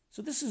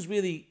 So this is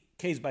really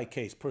case by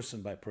case,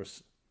 person by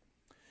person.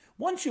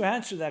 Once you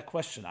answer that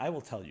question, I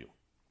will tell you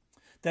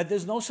that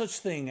there's no such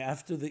thing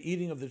after the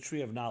eating of the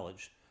tree of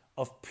knowledge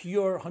of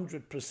pure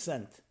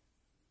 100%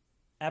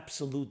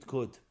 absolute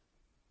good.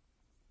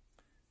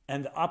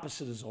 And the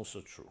opposite is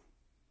also true.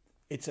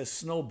 It's a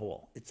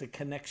snowball. It's a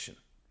connection.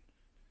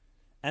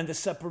 And the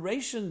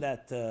separation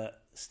that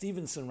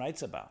Stevenson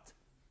writes about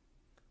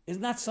is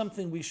not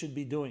something we should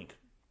be doing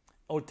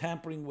or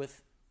tampering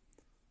with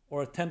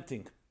or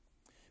attempting,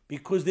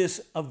 because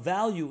there's a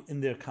value in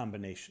their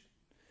combination.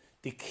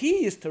 The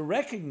key is to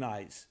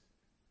recognize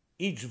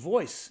each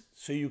voice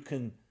so you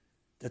can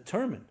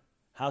determine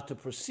how to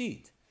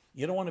proceed.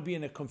 You don't want to be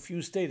in a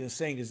confused state and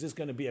saying, is this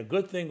going to be a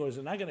good thing or is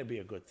it not going to be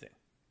a good thing?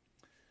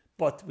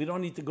 But we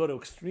don't need to go to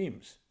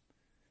extremes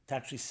to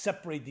actually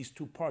separate these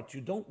two parts.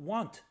 You don't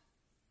want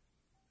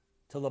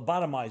to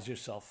lobotomize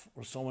yourself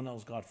or someone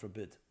else, God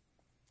forbid,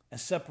 and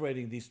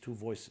separating these two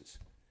voices.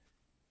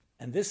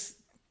 And this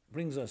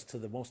brings us to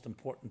the most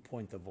important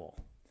point of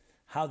all,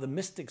 how the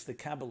mystics, the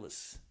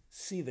Kabbalists,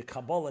 see the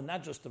Kabbalah,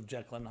 not just of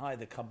Jekyll and Hyde,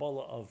 the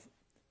Kabbalah of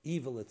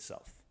evil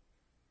itself.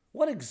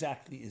 What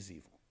exactly is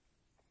evil?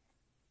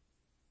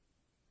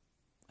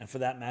 And for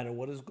that matter,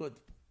 what is good?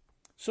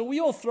 So we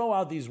all throw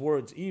out these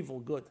words, evil,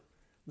 good.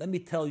 Let me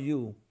tell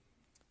you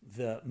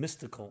the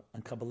mystical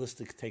and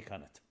Kabbalistic take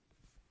on it.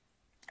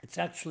 It's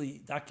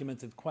actually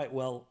documented quite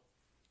well,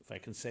 if I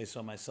can say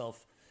so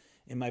myself,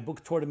 in my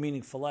book, Toward a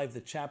Meaningful Life,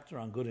 the chapter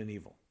on good and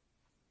evil.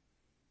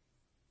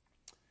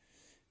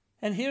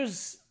 And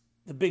here's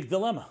the big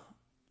dilemma,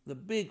 the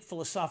big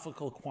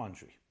philosophical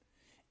quandary.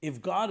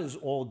 If God is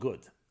all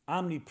good,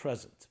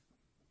 omnipresent,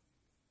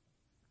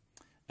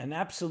 and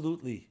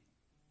absolutely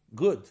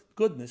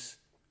goodness,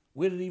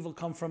 where did evil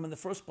come from in the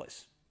first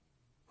place?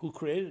 Who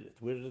created it?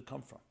 Where did it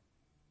come from?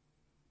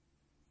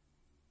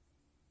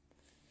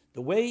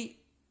 The way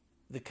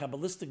the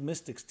Kabbalistic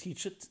mystics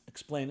teach it,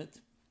 explain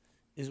it,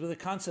 is with a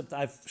concept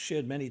I've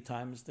shared many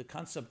times, the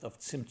concept of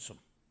tzimtzum,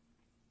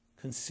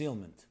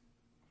 concealment.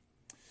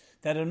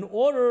 That in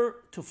order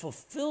to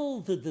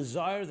fulfill the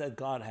desire that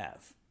God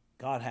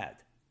had,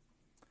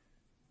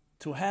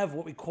 to have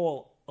what we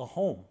call a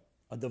home,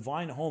 a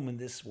divine home in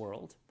this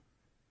world,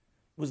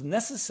 was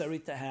necessary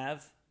to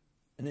have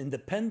an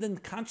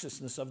independent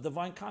consciousness of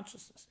divine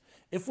consciousness.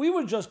 If we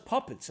were just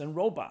puppets and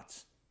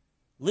robots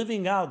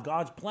living out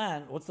God's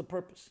plan, what's the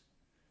purpose?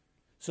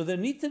 So there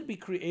needed to be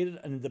created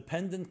an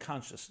independent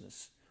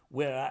consciousness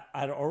where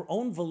at our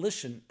own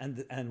volition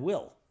and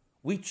will,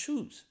 we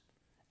choose.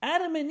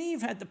 Adam and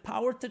Eve had the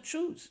power to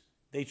choose.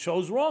 They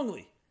chose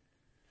wrongly.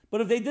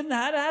 But if they didn't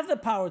have the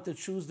power to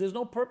choose, there's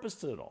no purpose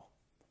to it all.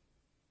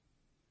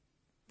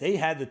 They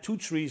had the two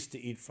trees to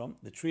eat from,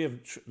 the tree of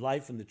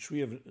life and the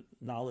tree of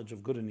knowledge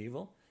of good and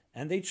evil,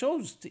 and they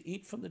chose to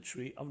eat from the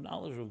tree of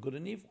knowledge of good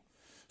and evil.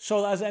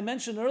 So as I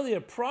mentioned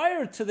earlier,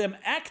 prior to them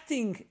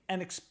acting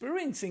and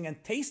experiencing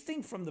and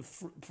tasting from the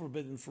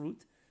forbidden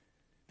fruit,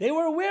 they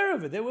were aware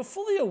of it. They were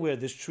fully aware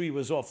this tree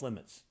was off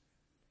limits.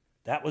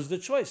 That was the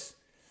choice.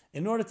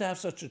 In order to have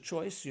such a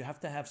choice, you have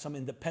to have some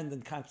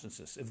independent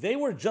consciousness. If they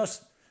were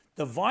just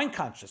divine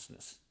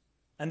consciousness,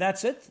 and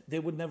that's it, they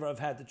would never have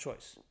had the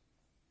choice.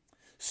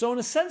 So in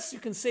a sense, you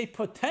can say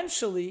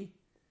potentially,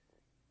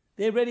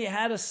 they already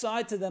had a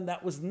side to them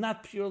that was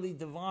not purely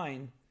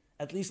divine,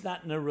 at least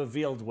not in a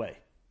revealed way.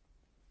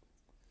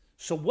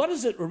 So what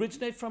does it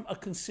originate from? A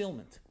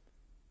concealment.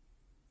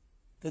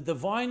 The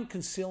divine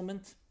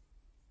concealment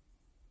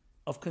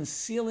of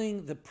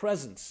concealing the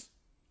presence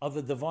of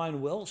the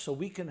divine will so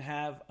we can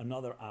have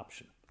another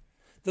option.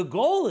 The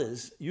goal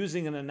is,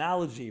 using an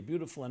analogy, a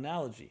beautiful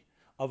analogy,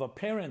 of a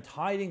parent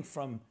hiding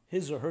from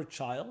his or her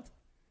child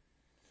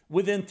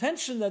with the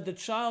intention that the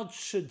child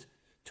should,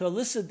 to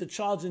elicit the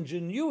child's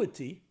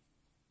ingenuity,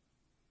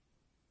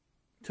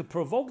 to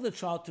provoke the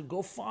child to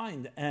go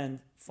find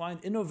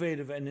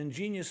innovative and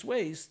ingenious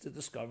ways to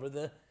discover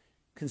the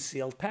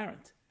concealed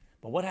parent.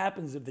 But what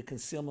happens if the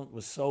concealment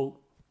was so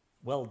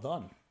well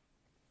done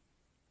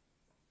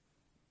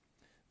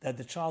that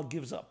the child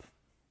gives up?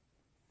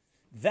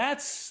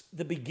 That's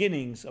the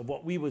beginnings of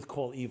what we would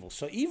call evil.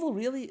 So evil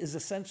really is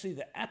essentially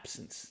the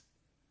absence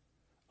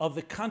of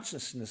the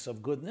consciousness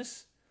of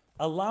goodness,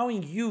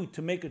 allowing you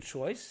to make a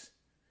choice.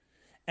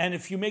 And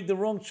if you make the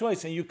wrong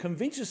choice and you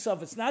convince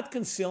yourself it's not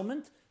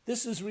concealment,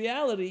 this is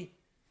reality,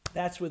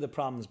 that's where the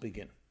problems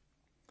begin.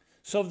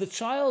 So if the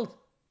child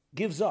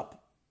gives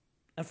up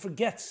and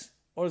forgets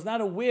or is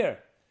not aware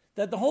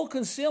that the whole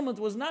concealment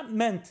was not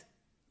meant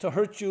to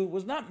hurt you,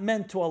 was not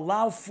meant to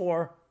allow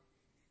for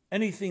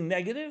anything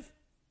negative,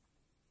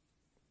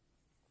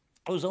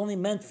 it was only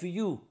meant for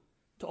you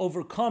to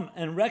overcome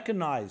and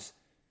recognize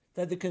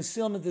that the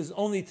concealment is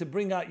only to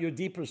bring out your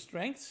deeper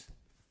strengths,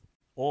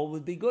 all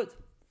would be good.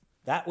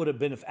 That would have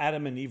been if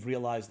Adam and Eve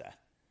realized that.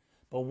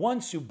 But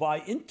once you buy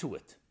into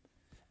it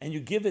and you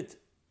give it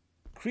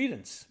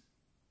credence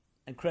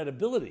and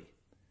credibility,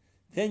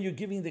 then you're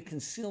giving the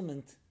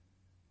concealment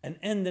an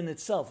end in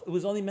itself. It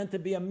was only meant to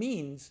be a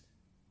means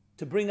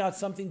to bring out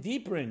something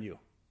deeper in you.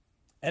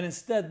 And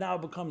instead now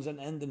it becomes an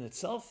end in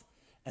itself,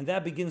 and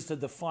that begins to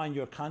define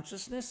your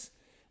consciousness,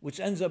 which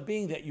ends up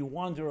being that you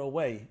wander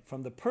away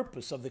from the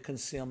purpose of the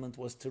concealment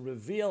was to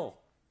reveal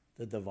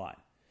the divine.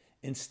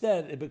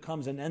 Instead, it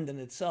becomes an end in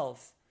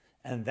itself,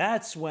 and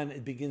that's when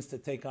it begins to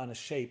take on a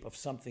shape of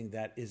something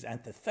that is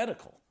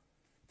antithetical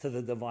to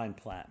the divine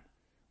plan,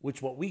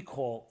 which what we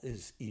call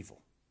is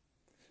evil.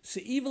 So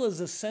evil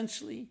is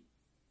essentially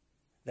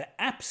the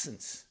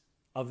absence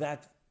of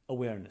that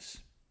awareness.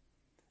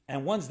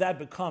 And once that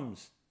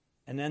becomes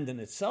an end in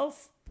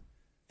itself,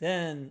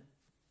 then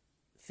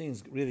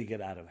things really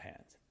get out of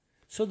hand.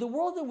 So the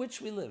world in which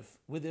we live,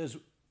 where there's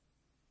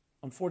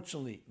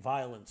unfortunately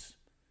violence,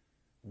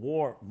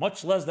 war,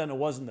 much less than it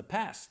was in the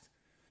past,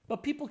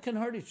 but people can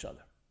hurt each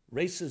other.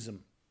 Racism,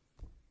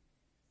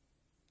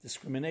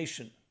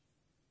 discrimination,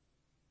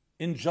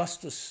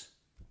 injustice.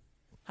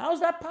 How is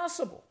that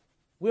possible?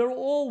 We're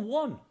all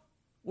one.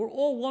 We're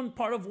all one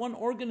part of one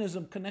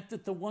organism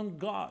connected to one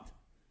God.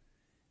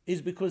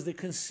 Is because the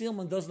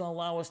concealment doesn't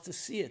allow us to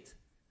see it.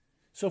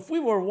 So if we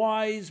were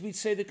wise, we'd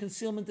say the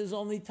concealment is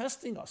only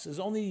testing us, is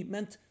only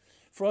meant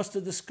for us to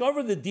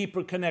discover the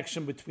deeper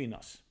connection between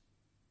us.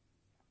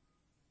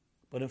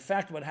 But in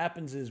fact, what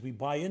happens is we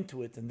buy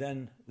into it and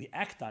then we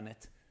act on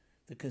it.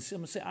 The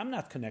concealment say, I'm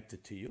not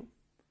connected to you,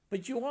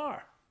 but you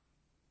are.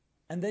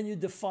 And then you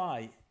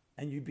defy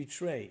and you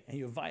betray and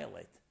you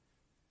violate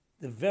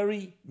the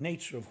very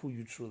nature of who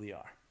you truly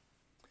are.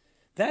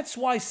 That's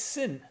why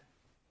sin,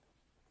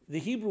 the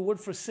Hebrew word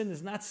for sin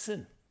is not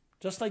sin,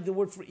 just like the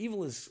word for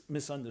evil is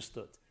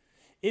misunderstood.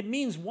 It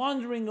means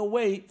wandering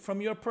away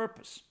from your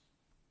purpose.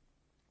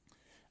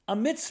 A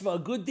mitzvah, a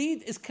good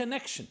deed, is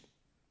connection.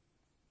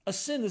 A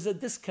sin is a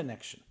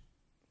disconnection.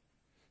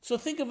 So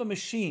think of a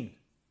machine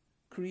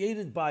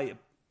created by a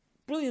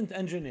brilliant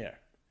engineer,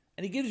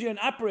 and he gives you an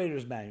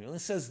operator's manual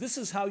and says, this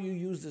is how you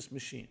use this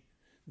machine.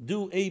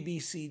 Do A, B,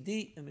 C,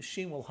 D, the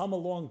machine will hum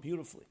along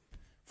beautifully,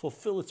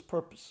 fulfill its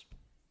purpose.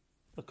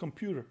 A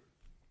computer.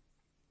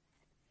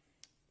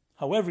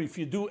 However, if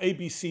you do A,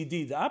 B, C,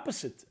 D, the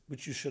opposite,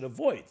 which you should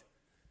avoid,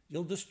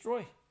 you'll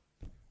destroy.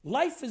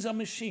 Life is a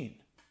machine.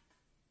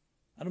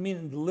 I don't mean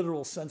in the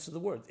literal sense of the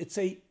word. It's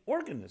an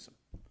organism.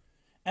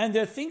 And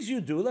there are things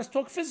you do, let's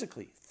talk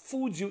physically.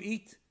 Foods you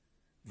eat,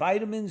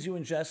 vitamins you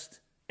ingest,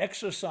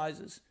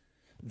 exercises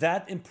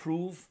that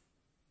improve,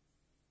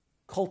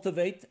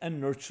 cultivate, and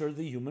nurture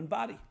the human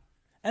body.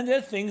 And there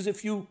are things,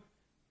 if you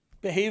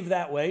behave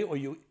that way or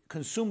you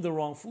consume the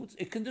wrong foods,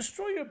 it can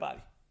destroy your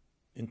body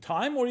in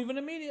time or even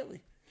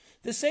immediately.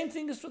 The same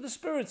thing is for the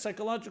spirit,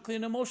 psychologically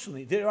and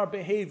emotionally. There are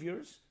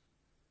behaviors,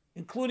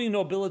 including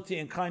nobility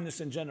and kindness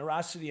and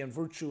generosity and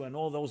virtue and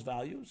all those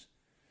values,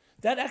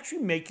 that actually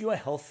make you a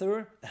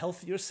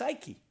healthier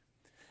psyche.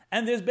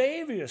 And there's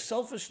behavior,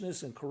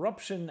 selfishness and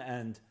corruption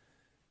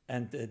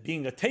and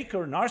being a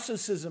taker,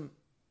 narcissism,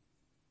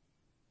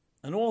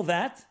 and all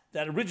that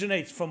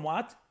originates from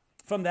what?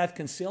 From that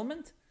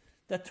concealment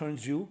that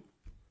turns you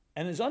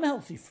and is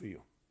unhealthy for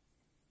you.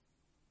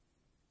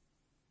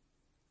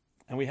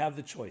 And we have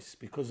the choice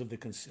because of the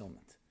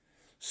concealment.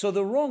 So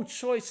the wrong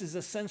choice is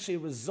essentially a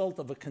result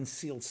of a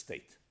concealed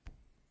state.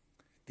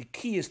 The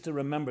key is to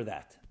remember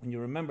that. When you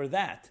remember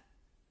that,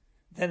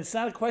 then it's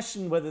not a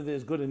question whether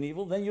there's good and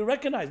evil. Then you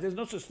recognize there's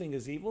no such thing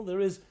as evil.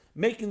 There is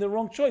making the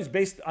wrong choice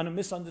based on a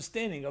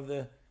misunderstanding of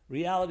the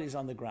realities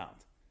on the ground.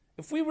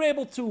 If we were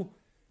able to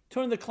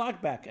turn the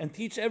clock back and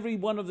teach every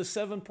one of the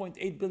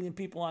 7.8 billion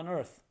people on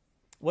earth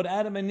what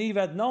Adam and Eve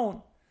had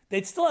known,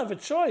 they'd still have a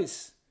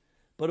choice,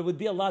 but it would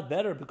be a lot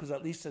better because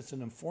at least it's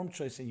an informed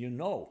choice and you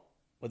know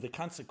what the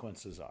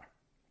consequences are.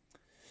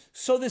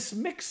 So this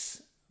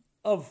mix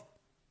of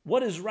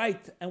what is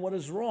right and what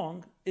is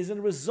wrong is a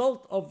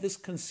result of this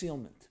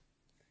concealment.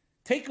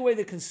 Take away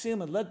the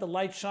concealment, let the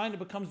light shine, it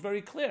becomes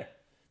very clear.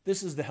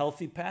 This is the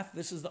healthy path,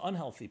 this is the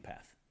unhealthy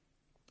path.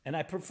 And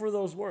I prefer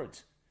those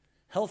words.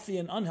 Healthy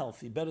and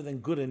unhealthy, better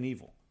than good and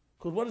evil.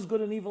 Because what does good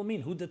and evil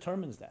mean? Who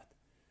determines that?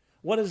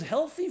 What is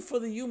healthy for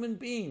the human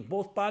being,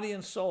 both body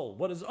and soul,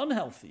 what is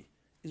unhealthy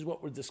is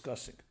what we're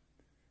discussing.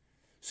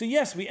 So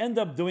yes, we end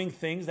up doing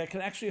things that can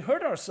actually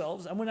hurt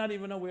ourselves and we're not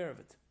even aware of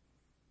it.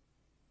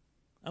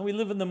 And we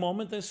live in the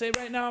moment and say,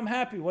 right now I'm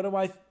happy, what do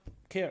I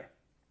care?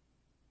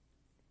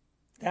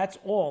 That's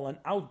all an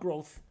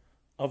outgrowth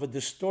of a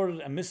distorted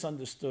and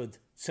misunderstood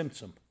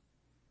symptom,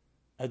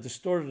 a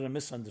distorted and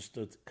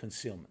misunderstood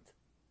concealment.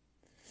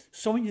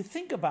 So when you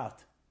think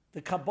about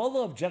the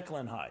Kabbalah of Jekyll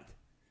and Hyde,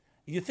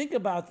 you think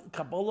about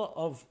Kabbalah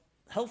of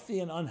healthy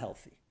and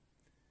unhealthy,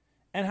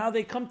 and how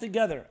they come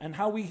together, and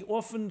how we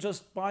often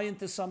just buy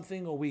into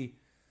something or we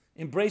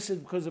embrace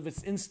it because of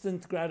its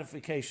instant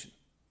gratification,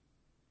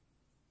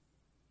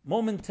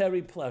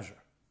 momentary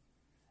pleasure.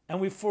 and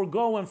we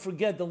forego and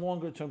forget the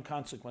longer term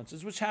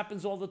consequences, which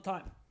happens all the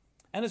time.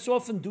 And it's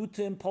often due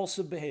to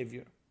impulsive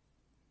behavior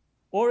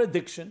or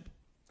addiction.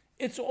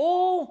 It's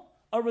all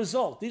a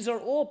result. These are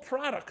all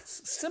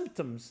products,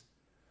 symptoms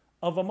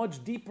of a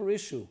much deeper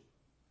issue,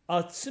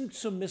 a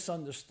tzimtzum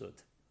misunderstood,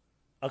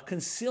 a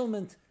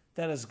concealment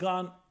that has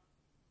gone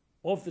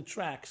off the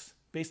tracks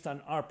based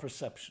on our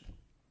perception.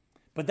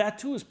 But that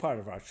too is part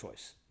of our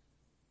choice.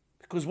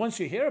 Because once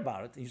you hear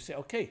about it, you say,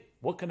 okay,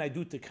 what can I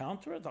do to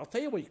counter it? I'll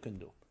tell you what you can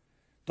do.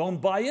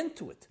 Don't buy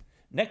into it.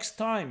 Next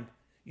time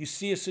you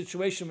see a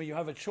situation where you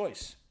have a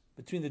choice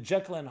between the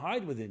Jekyll and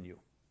Hyde within you,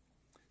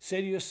 say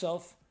to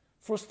yourself,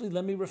 firstly,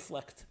 let me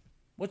reflect.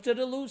 What did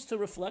I lose to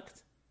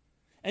reflect?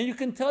 And you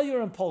can tell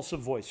your impulsive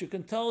voice, you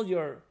can tell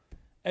your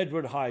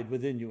Edward Hyde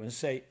within you and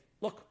say,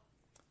 look,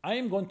 I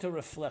am going to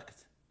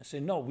reflect. I say,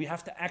 no, we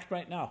have to act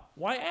right now.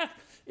 Why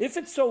act? If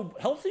it's so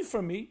healthy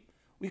for me,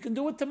 we can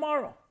do it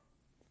tomorrow.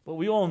 But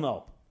we all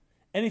know,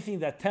 anything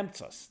that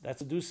tempts us, that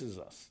seduces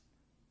us,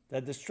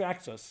 that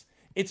distracts us,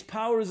 its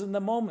power is in the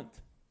moment.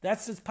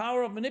 That's its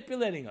power of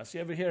manipulating us.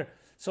 You ever hear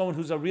someone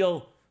who's a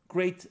real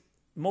great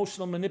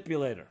emotional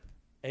manipulator,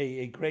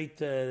 a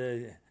great,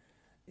 you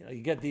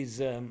get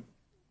these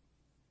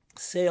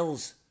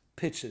sales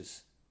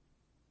pitches,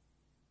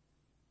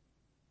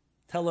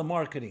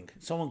 telemarketing.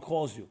 Someone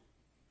calls you.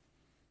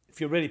 If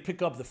you're ready,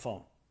 pick up the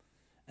phone.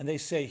 And they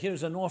say,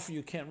 here's an offer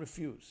you can't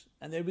refuse.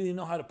 And they really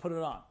know how to put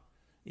it on.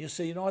 You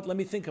say, you know what, let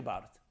me think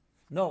about it.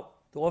 No,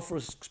 the offer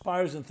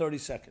expires in 30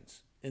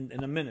 seconds, in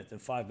a minute, in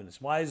 5 minutes.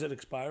 Why is it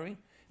expiring?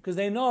 Because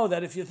they know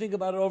that if you think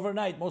about it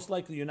overnight, most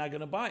likely you're not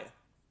going to buy it.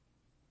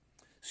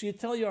 So you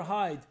tell your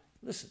Hyde,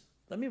 listen,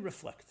 let me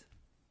reflect.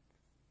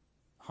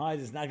 Hyde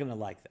is not going to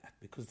like that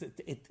because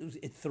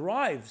it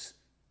thrives.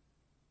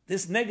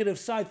 This negative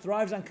side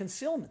thrives on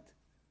concealment,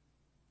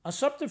 on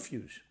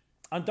subterfuge,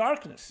 on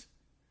darkness.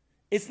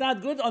 It's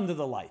not good under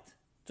the light,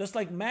 just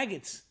like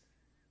maggots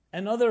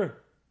and other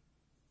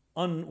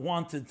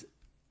unwanted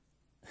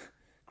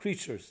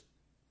creatures.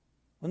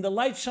 When the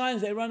light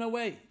shines, they run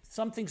away.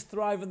 Some things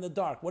thrive in the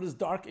dark. What is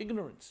dark?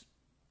 Ignorance.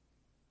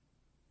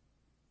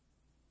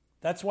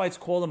 That's why it's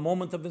called a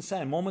moment of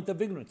insanity, a moment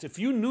of ignorance. If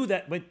you knew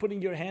that by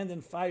putting your hand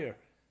in fire,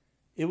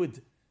 it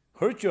would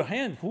hurt your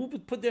hand, who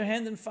would put their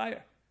hand in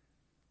fire?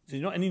 Do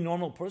you know any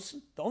normal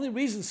person? The only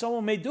reason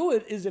someone may do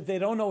it is if they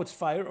don't know it's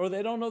fire or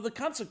they don't know the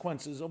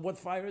consequences of what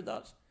fire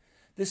does.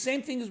 The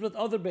same thing is with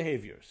other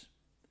behaviors.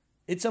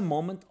 It's a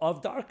moment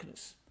of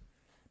darkness.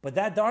 But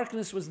that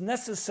darkness was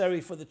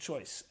necessary for the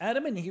choice.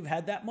 Adam and Eve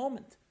had that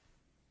moment.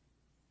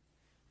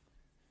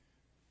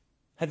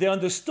 Had they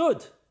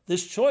understood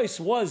this choice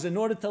was in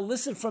order to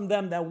elicit from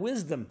them that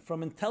wisdom,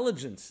 from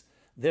intelligence,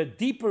 their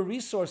deeper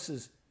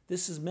resources,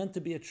 this is meant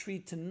to be a tree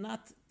to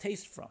not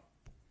taste from.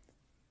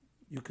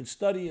 You can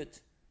study it,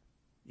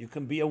 you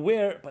can be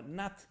aware, but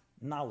not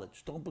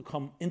knowledge. Don't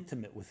become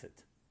intimate with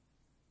it.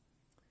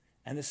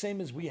 And the same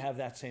as we have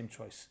that same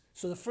choice.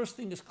 So the first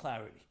thing is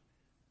clarity.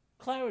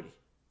 Clarity.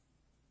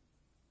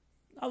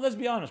 Now let's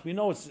be honest, we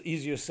know it's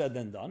easier said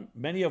than done.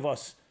 Many of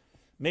us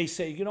may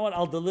say, you know what,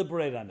 I'll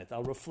deliberate on it,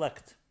 I'll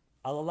reflect.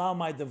 I'll allow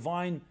my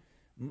divine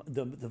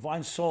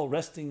soul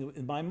resting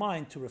in my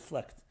mind to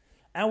reflect.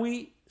 And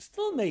we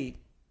still may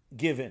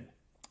give in.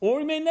 Or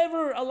we may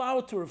never allow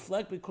it to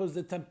reflect because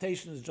the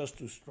temptation is just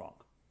too strong.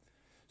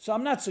 So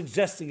I'm not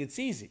suggesting it's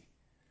easy,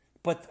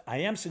 but I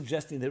am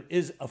suggesting there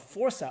is a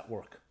force at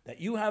work, that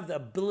you have the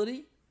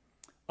ability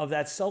of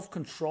that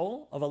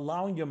self-control, of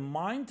allowing your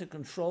mind to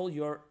control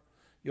your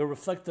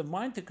reflective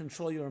mind, to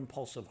control your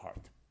impulsive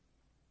heart.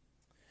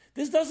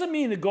 This doesn't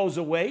mean it goes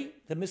away,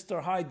 the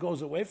Mr. Hyde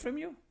goes away from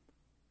you.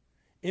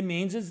 It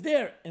means it's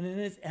there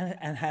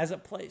and has a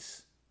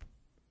place.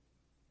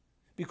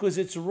 Because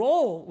its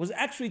role was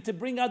actually to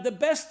bring out the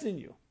best in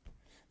you.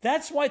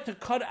 That's why to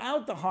cut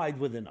out the Hyde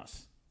within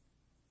us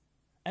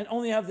and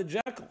only have the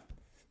Jekyll,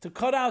 to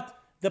cut out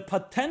the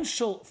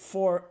potential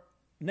for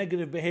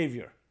negative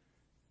behavior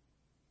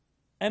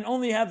and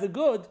only have the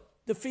good,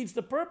 defeats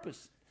the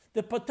purpose.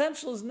 The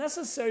potential is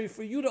necessary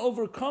for you to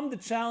overcome the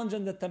challenge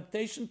and the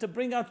temptation to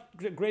bring out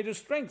greater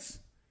strengths.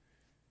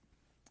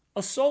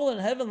 A soul in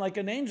heaven, like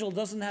an angel,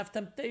 doesn't have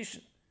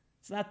temptation.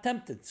 It's not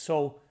tempted.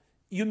 So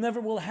you never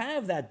will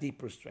have that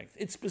deeper strength.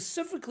 It's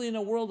specifically in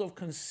a world of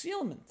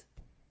concealment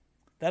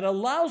that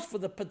allows for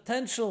the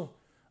potential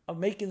of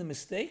making the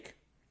mistake.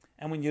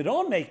 And when you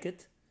don't make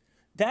it,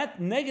 that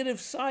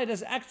negative side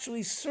has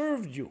actually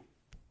served you.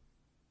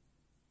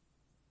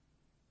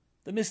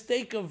 The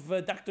mistake of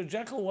Dr.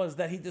 Jekyll was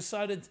that he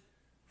decided,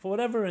 for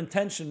whatever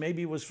intention,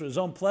 maybe it was for his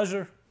own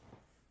pleasure,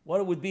 what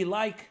it would be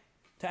like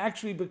to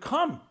actually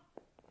become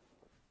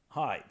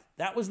Hyde.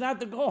 That was not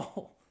the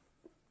goal.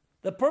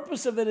 The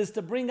purpose of it is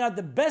to bring out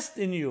the best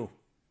in you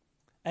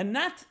and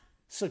not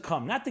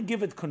succumb, not to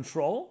give it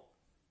control.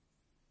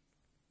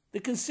 The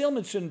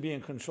concealment shouldn't be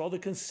in control. The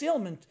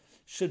concealment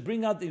should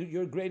bring out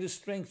your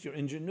greatest strength, your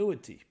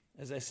ingenuity,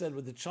 as I said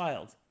with the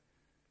child,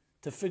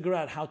 to figure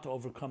out how to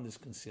overcome this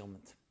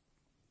concealment.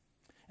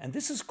 And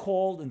this is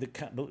called, in the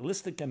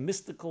Kabbalistic and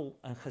mystical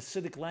and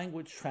Hasidic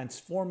language,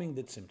 transforming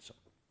the tzimtzum.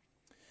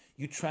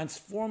 you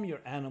transform your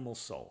animal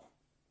soul.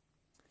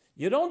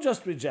 You don't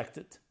just reject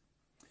it.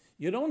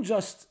 You don't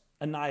just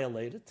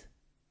annihilate it.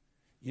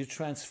 You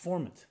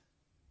transform it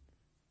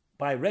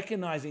by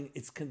recognizing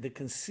the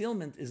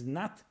concealment is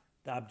not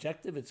the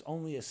objective. It's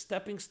only a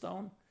stepping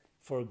stone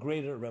for a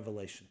greater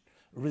revelation.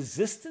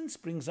 Resistance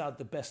brings out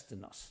the best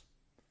in us.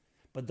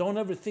 But don't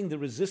ever think the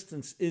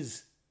resistance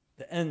is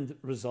the end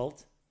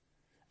result.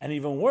 And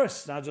even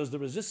worse, not just the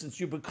resistance,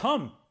 you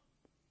become,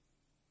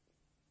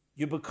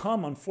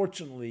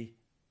 unfortunately,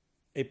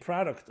 a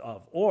product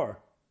of, or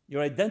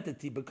your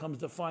identity becomes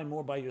defined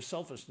more by your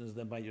selfishness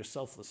than by your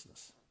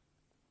selflessness.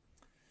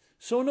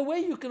 So in a way,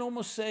 you can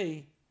almost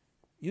say,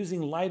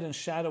 using light and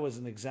shadow as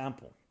an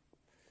example,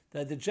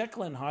 that the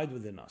Jekyll and Hyde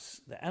within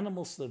us, the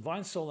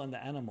divine soul and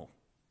the animal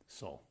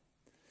soul,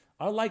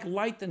 are like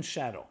light and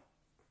shadow.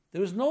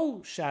 There is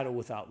no shadow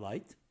without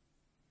light.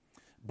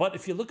 But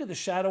if you look at the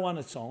shadow on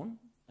its own,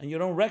 and you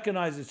don't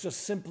recognize it's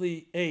just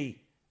simply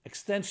a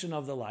extension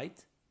of the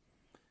light,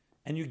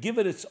 and you give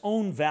it its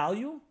own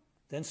value,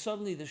 then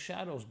suddenly the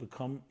shadows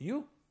become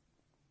you,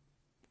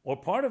 or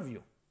part of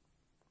you.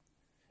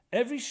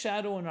 Every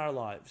shadow in our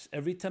lives,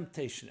 every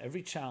temptation,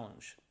 every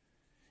challenge,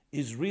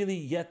 is really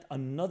yet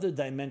another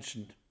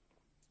dimension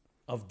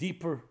of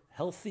deeper,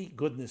 healthy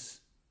goodness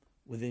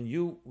within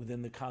you,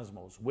 within the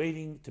cosmos,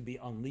 waiting to be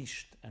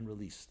unleashed and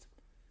released.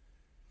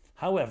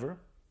 However,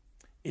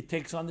 it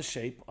takes on the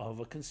shape of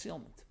a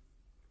concealment.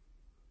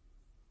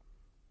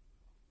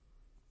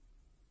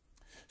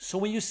 So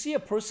when you see a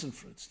person,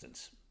 for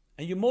instance,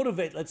 and you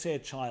motivate, let's say, a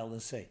child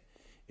and say,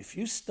 if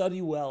you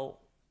study well,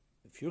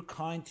 if you're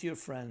kind to your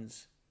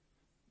friends,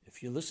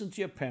 if you listen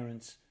to your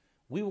parents,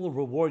 we will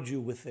reward you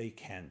with a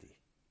candy,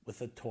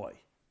 with a toy.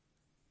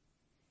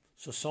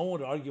 So someone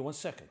would argue, 1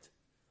 second,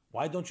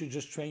 why don't you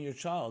just train your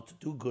child to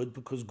do good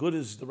because good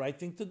is the right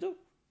thing to do?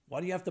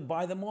 Why do you have to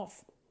buy them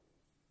off?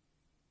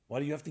 Why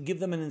do you have to give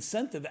them an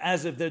incentive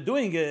as if they're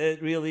doing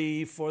it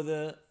really for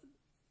the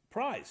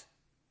prize?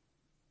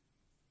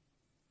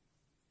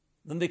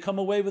 Then they come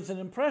away with an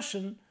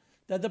impression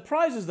that the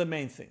prize is the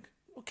main thing.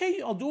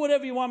 Okay, I'll do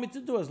whatever you want me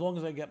to do as long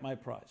as I get my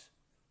prize.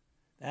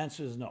 The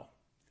answer is no.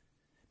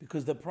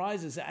 Because the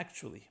prize is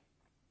actually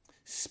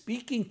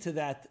speaking to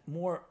that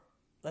more,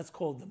 let's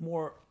call it the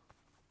more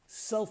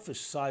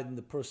selfish side in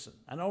the person.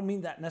 I don't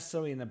mean that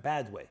necessarily in a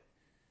bad way.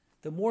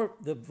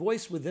 The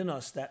voice within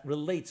us that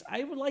relates.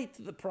 I relate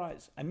to the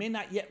prize. I may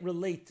not yet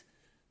relate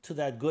to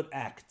that good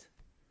act.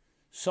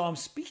 So I'm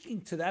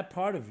speaking to that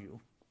part of you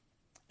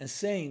and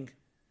saying,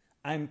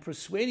 I'm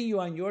persuading you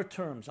on your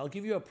terms. I'll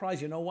give you a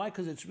prize. You know why?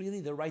 Because it's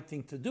really the right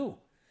thing to do.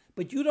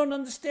 But you don't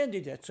understand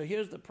it yet, so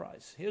here's the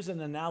prize. Here's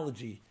an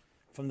analogy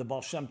from the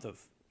Baal Shem Tov.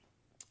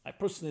 I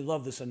personally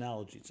love this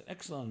analogy. It's an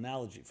excellent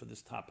analogy for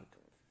this topic.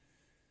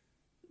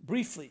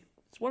 Briefly,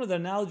 it's one of the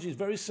analogies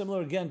very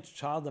similar, again, to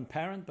child and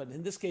parent, but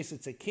in this case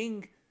it's a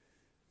king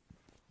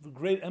of a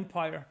great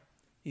empire.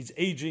 He's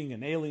aging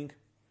and ailing,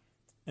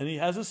 and he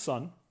has a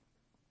son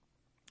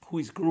who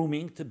he's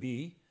grooming to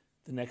be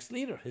the next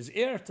leader, his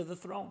heir to the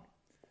throne.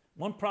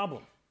 One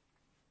problem.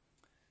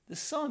 The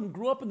son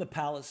grew up in the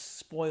palace,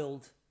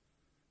 spoiled.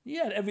 He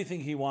had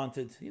everything he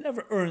wanted. He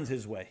never earned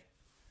his way.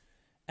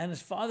 And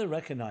his father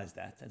recognized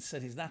that and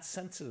said he's not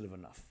sensitive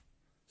enough.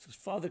 So his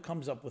father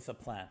comes up with a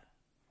plan.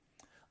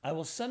 I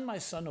will send my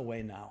son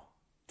away now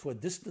to a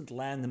distant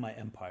land in my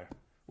empire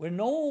where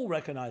no one will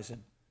recognize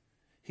him.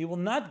 He will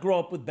not grow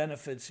up with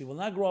benefits. He will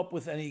not grow up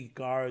with any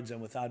guards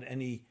and without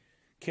any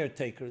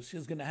caretakers.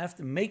 He's going to have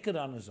to make it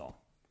on his own.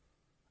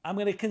 I'm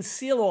going to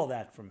conceal all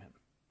that from him.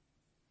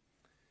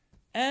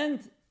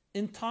 And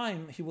in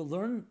time, he will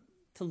learn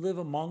to live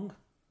among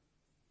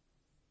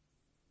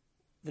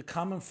the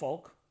common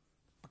folk,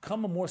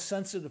 become a more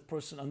sensitive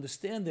person,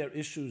 understand their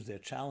issues, their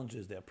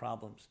challenges, their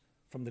problems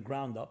from the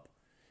ground up.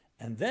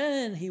 And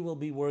then he will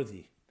be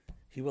worthy.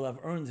 He will have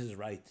earned his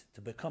right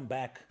to become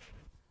back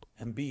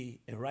and be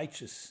a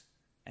righteous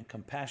and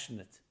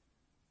compassionate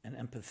and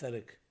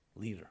empathetic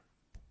leader.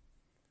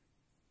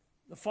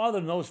 The father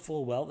knows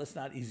full well that's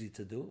not easy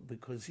to do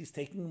because he's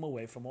taking him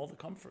away from all the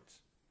comforts.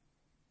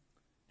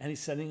 And he's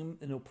sending him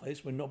in a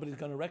place where nobody's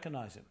going to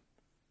recognize him,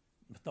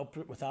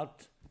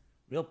 without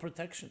real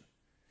protection.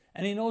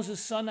 And he knows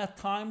his son at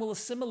time will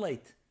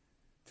assimilate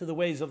to the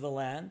ways of the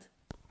land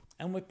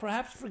and would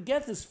perhaps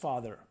forget his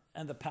father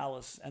and the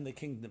palace and the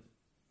kingdom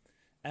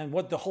and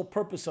what the whole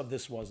purpose of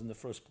this was in the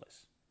first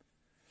place.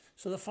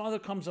 So the father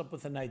comes up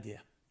with an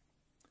idea.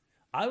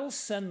 I will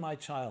send my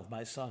child,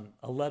 my son,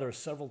 a letter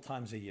several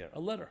times a year, a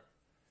letter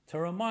to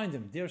remind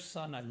him, dear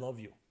son, I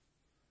love you.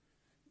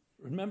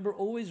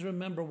 Always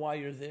remember why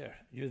you're there.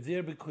 You're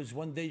there because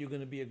one day you're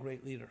going to be a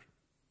great leader.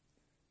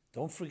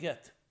 Don't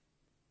forget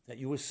that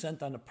you were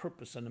sent on a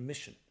purpose and a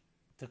mission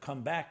to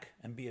come back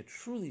and be a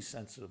truly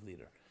sensitive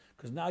leader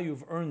because now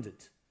you've earned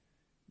it.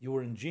 You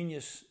were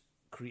ingenious,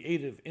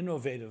 creative,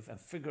 innovative, and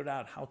figured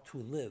out how to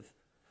live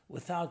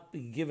without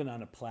being given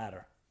on a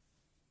platter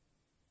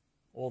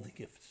all the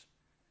gifts.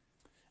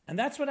 And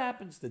that's what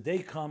happens. The day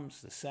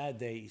comes, the sad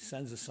day, he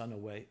sends his son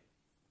away.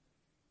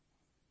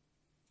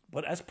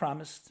 But as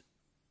promised,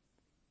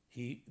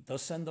 he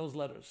does send those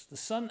letters. The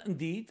son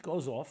indeed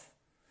goes off.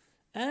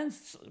 And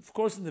of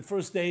course, in the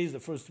first days, the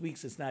first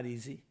weeks, it's not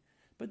easy.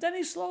 But then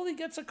he slowly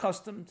gets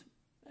accustomed.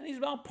 And he's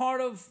now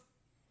part of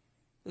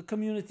the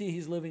community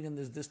he's living in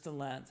this distant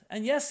land.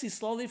 And yes, he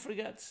slowly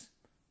forgets.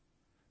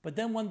 But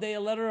then one day a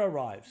letter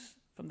arrives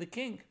from the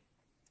king.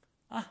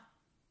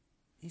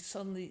 He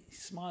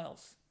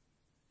smiles.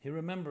 He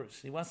remembers.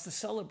 He wants to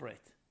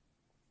celebrate.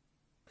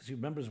 Because he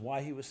remembers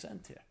why he was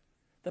sent here.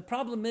 The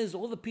problem is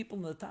all the people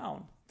in the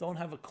town don't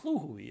have a clue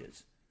who he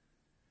is.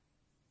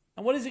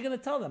 And what is he going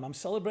to tell them? I'm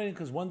celebrating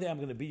because one day I'm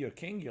going to be your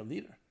king, your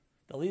leader.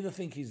 They'll either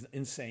think he's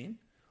insane,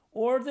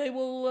 or they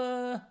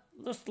will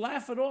just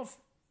laugh it off.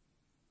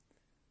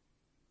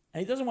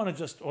 And he doesn't want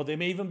to or they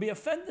may even be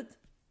offended.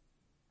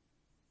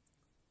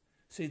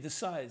 So he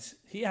decides,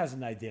 he has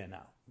an idea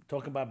now.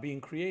 Talking about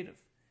being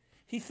creative.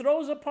 He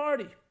throws a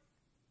party.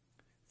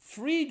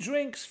 Free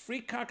drinks,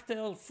 free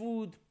cocktail,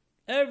 food,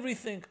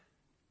 everything.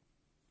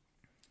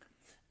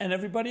 And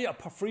everybody, a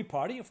free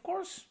party, of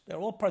course. They're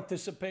all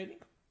participating.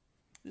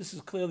 This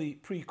is clearly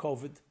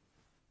pre-COVID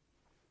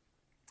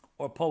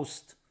or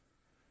post.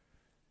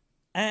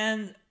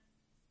 And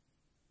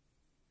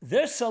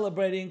they're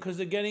celebrating because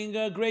they're getting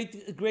a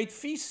great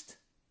feast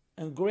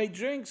and great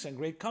drinks and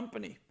great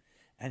company.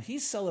 And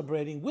he's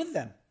celebrating with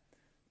them.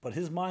 But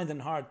his mind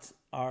and heart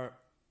are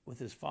with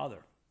his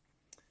Father,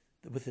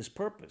 with his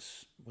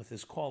purpose, with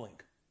his calling.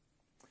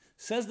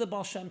 Says the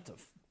Baal Shem Tov,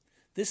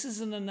 this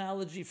is an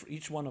analogy for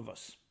each one of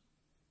us.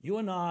 You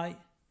and I,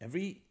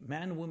 every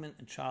man, woman,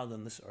 and child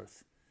on this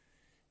earth,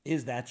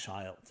 is that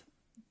child.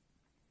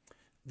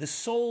 The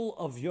soul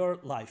of your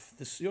life,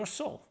 your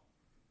soul,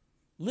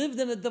 lived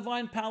in a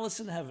divine palace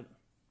in heaven,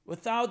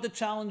 without the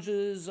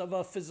challenges of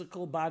a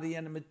physical body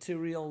and a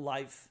material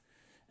life,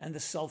 and the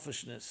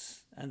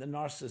selfishness, and the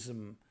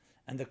narcissism,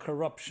 and the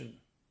corruption,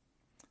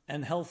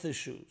 and health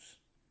issues,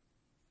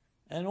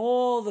 and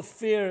all the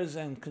fears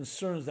and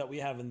concerns that we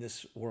have in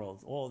this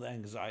world, all the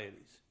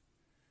anxieties.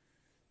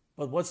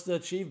 But what's the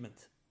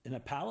achievement? In a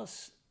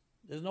palace,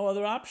 there's no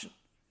other option.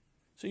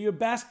 So you're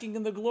basking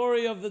in the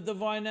glory of the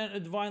divine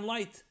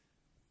light.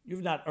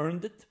 You've not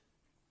earned it.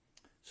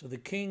 So the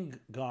king,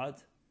 God,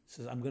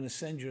 says, I'm going to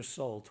send your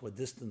soul to a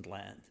distant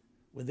land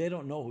where they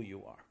don't know who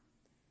you are.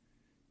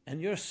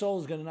 And your soul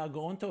is going to now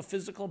go into a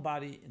physical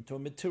body, into a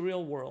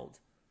material world,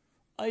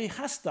 a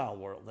hostile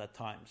world at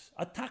times,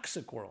 a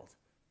toxic world,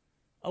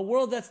 a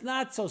world that's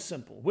not so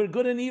simple, where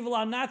good and evil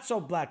are not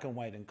so black and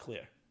white and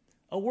clear,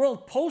 a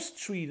world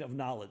post-tree of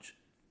knowledge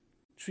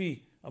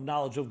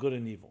of good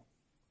and evil.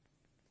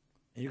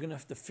 And you're going to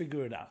have to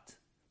figure it out.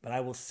 But I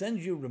will send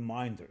you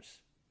reminders.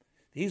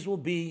 These will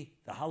be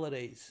the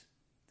holidays,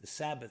 the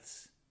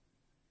Sabbaths.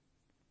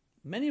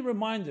 Many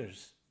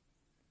reminders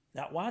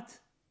that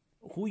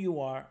who you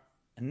are,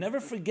 and never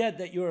forget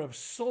that you're a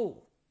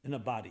soul in a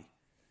body.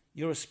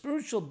 You're a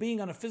spiritual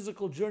being on a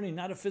physical journey,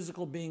 not a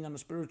physical being on a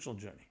spiritual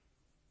journey.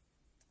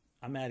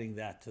 I'm adding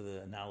that to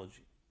the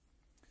analogy.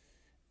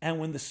 And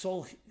when the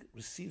soul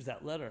receives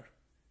that letter,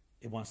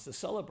 it wants to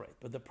celebrate.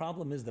 But the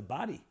problem is the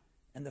body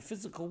and the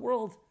physical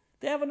world,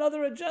 they have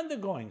another agenda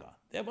going on.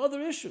 They have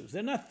other issues.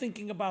 They're not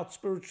thinking about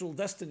spiritual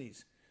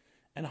destinies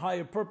and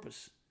higher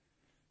purpose.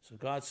 So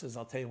God says,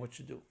 I'll tell you what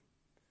you do.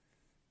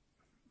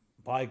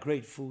 Buy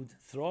great food,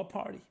 throw a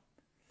party.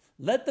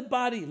 Let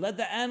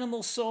the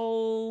animal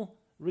soul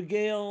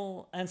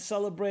regale and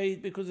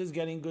celebrate because it's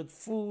getting good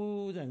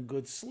food and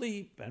good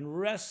sleep and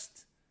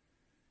rest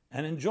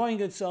and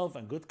enjoying itself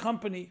and good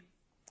company.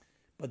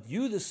 But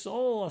you, the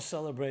soul, are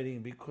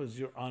celebrating because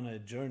you're on a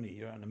journey,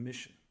 you're on a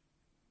mission.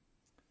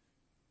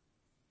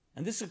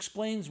 And this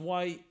explains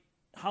why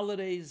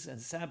holidays and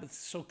Sabbaths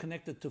are so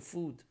connected to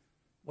food.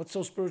 What's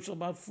so spiritual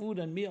about food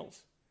and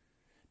meals?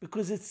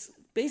 Because it's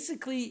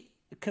basically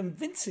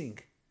convincing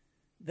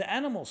the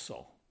animal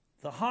soul,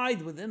 the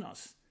hide within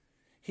us.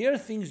 Here are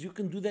things you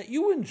can do that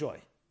you enjoy.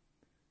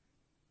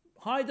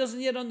 Hide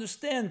doesn't yet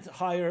understand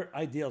higher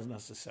ideals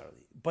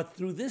necessarily, but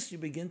through this you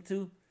begin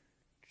to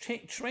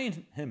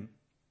train him.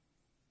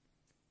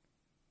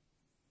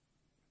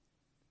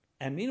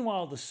 And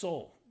meanwhile, the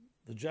soul,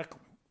 the Jekyll,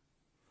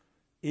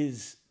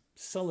 is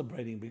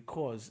celebrating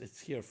because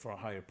it's here for a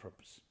higher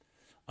purpose.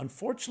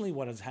 Unfortunately,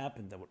 what has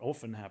happened, that what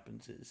often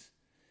happens is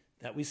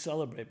that we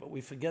celebrate, but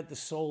we forget the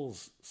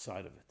soul's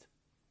side of it.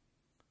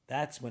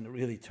 That's when it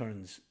really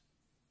turns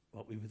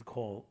what we would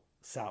call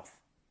south.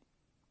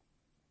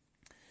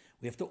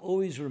 We have to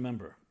always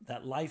remember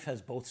that life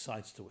has both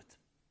sides to it.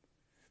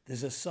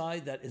 There's a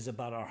side that is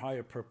about our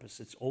higher purpose.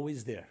 It's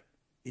always there.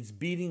 It's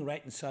beating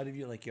right inside of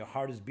you, like your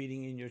heart is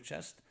beating in your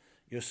chest.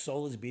 Your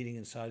soul is beating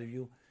inside of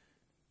you.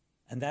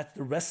 And that's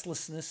the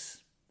restlessness,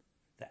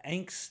 the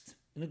angst,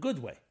 in a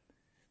good way,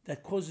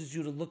 that causes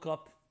you to look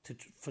up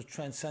for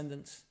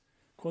transcendence,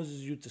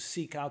 causes you to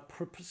seek out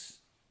purpose,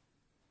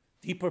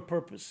 deeper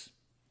purpose,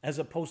 as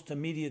opposed to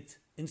immediate,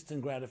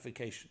 instant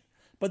gratification.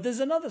 But there's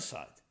another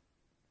side.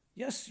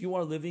 Yes, you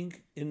are living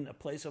in a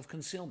place of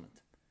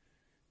concealment,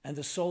 and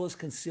the soul is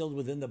concealed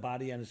within the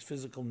body and its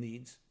physical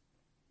needs.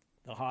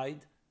 The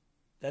hide,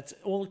 that's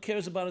all it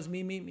cares about is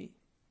me, me, me.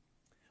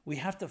 we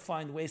have to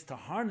find ways to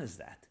harness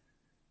that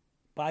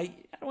by,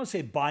 I don't want to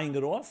say buying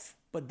it off,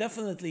 but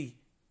definitely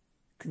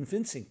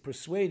convincing,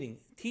 persuading,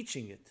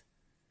 teaching it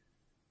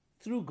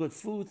through good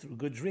food, through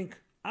good drink,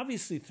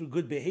 obviously through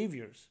good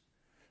behaviors,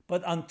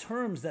 but on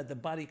terms that the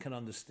body can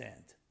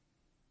understand.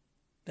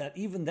 That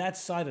even that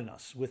side in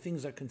us, where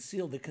things are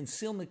concealed, the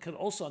concealment can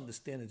also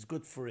understand it's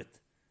good for it.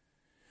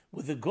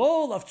 With the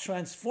goal of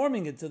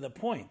transforming it to the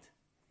point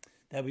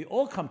that we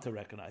all come to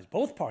recognize,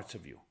 both parts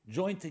of you,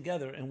 join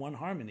together in one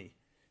harmony,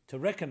 to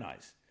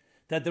recognize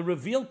that the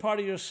revealed part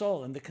of your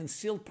soul and the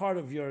concealed part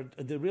of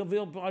the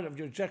revealed part of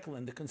your Jekyll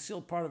and the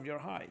concealed part of your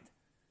Hyde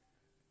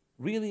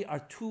really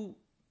are two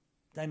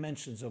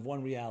dimensions of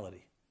one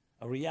reality.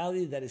 A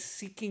reality that is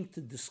seeking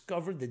to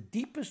discover the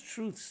deepest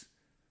truths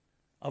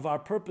of our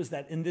purpose,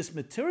 that in this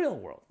material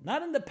world,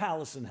 not in the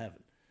palace in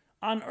heaven,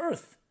 on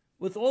earth,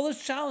 with all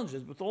its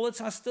challenges, with all its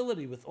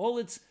hostility, with all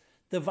its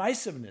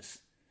divisiveness,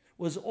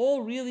 was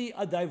all really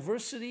a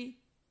diversity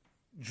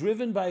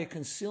driven by a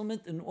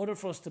concealment in order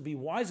for us to be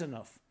wise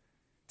enough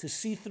to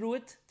see through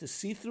it, to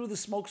see through the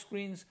smoke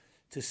screens,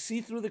 to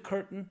see through the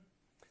curtain,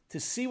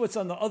 to see what's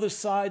on the other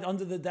side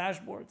under the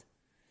dashboard,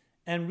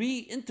 and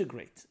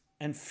reintegrate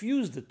and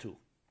fuse the two,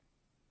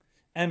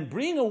 and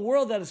bring a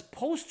world that is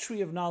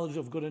post-tree of knowledge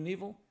of good and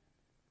evil,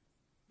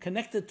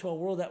 connected to a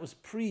world that was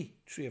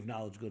pre-tree of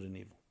knowledge, good and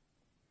evil.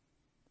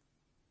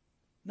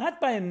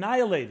 Not by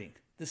annihilating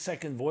the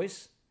second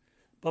voice,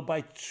 but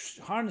by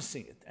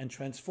harnessing it and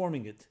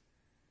transforming it.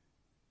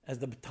 As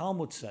the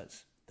Talmud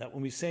says, that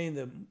when we say in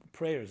the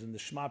prayers, in the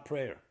Shema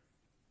prayer,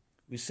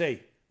 we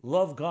say,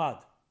 love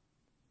God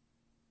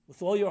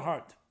with all your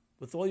heart,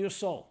 with all your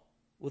soul,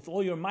 with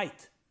all your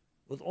might,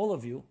 with all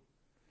of you.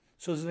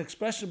 So as an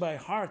expression by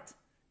heart,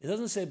 it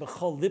doesn't say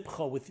b'chol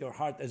lipcha, with your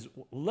heart, as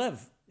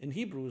lev in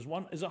Hebrew is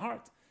a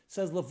heart. It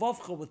says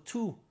levavcha with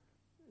two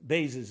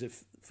bases,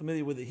 if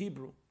familiar with the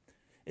Hebrew.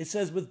 It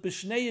says with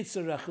b'shnei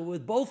yitzarecha,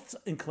 with both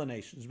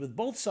inclinations, with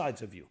both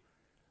sides of you.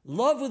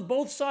 Love with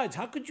both sides.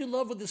 How could you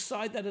love with the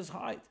side that is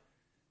Hyde?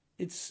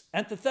 It's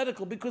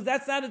antithetical because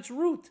that's not its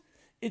root.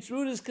 Its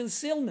root is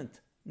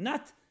concealment,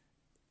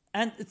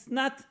 it's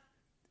not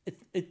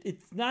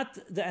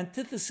the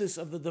antithesis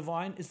of the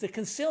divine. It's the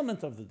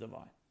concealment of the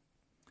divine,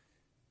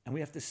 and we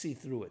have to see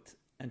through it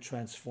and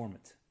transform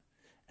it.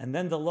 And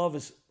then the love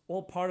is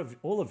all part of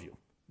all of you,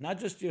 not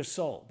just your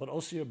soul, but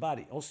also your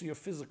body, also your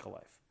physical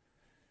life,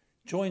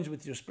 joins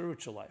with your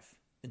spiritual life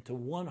into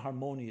one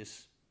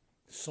harmonious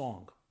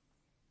song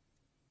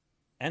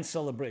and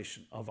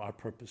celebration of our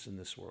purpose in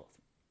this world.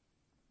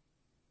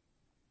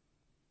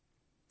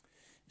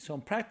 So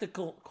in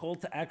practical call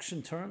to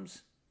action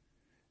terms,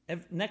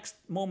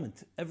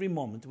 every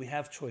moment we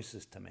have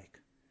choices to make.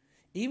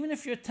 Even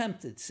if you're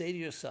tempted, say to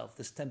yourself,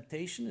 this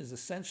temptation is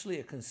essentially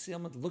a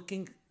concealment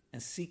looking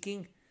and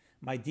seeking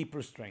my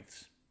deeper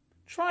strengths.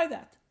 Try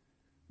that.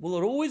 Will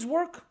it always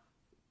work?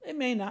 It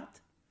may not,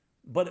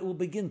 but it will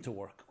begin to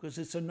work because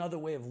it's another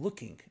way of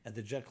looking at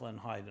the Jekyll and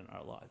Hyde in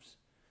our lives,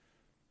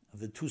 of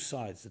the two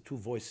sides, the two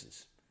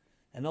voices,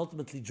 and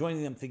ultimately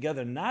joining them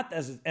together, not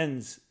as it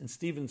ends in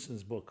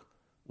Stevenson's book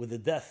with the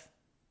death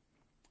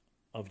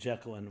of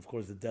Jekyll and, of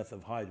course, the death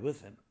of Hyde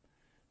with him,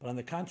 but on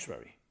the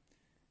contrary,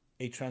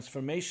 a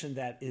transformation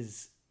that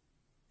is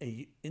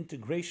an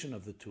integration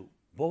of the two,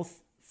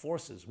 both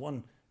forces,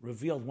 one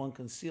revealed, one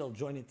concealed,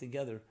 joining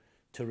together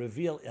to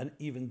reveal an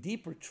even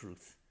deeper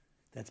truth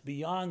that's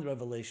beyond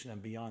revelation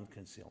and beyond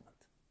concealment.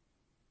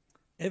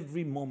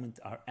 Every moment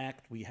our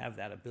act, we have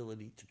that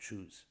ability to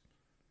choose.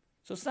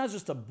 So it's not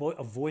just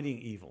avoiding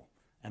evil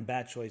and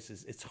bad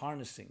choices, it's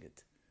harnessing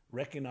it,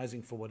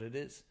 recognizing for what it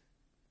is,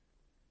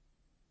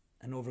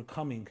 and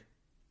overcoming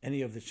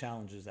any of the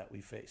challenges that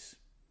we face.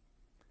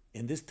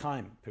 In this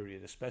time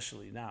period,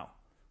 especially now,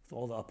 with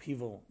all the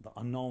upheaval, the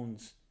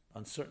unknowns,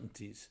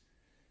 uncertainties,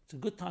 it's a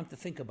good time to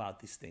think about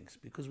these things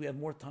because we have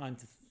more time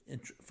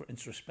for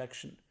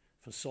introspection,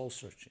 for soul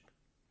searching.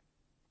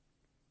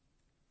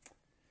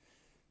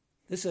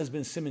 This has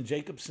been Simon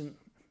Jacobson,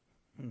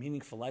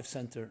 Meaningful Life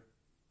Center.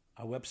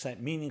 Our website,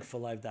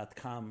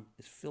 meaningfullife.com,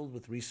 is filled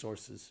with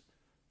resources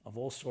of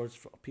all sorts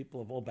for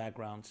people of all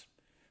backgrounds.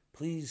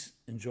 Please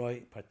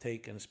enjoy,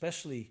 partake, and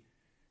especially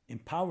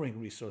empowering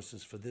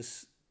resources for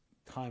this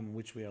time in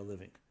which we are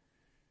living.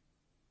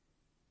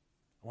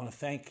 I want to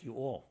thank you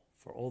all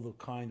for all the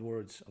kind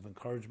words of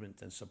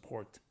encouragement and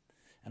support,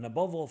 and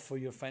above all for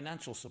your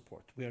financial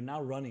support. We are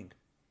now running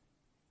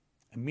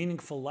a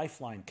Meaningful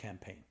Lifeline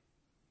campaign.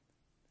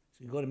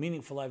 So you go to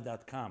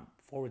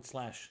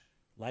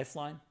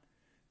meaningfullife.com/lifeline.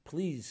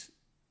 Please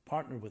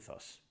partner with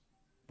us,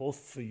 both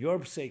for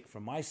your sake,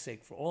 for my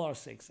sake, for all our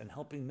sakes, and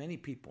helping many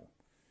people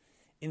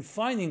in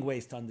finding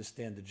ways to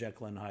understand the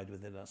Jekyll and Hyde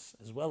within us,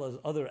 as well as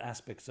other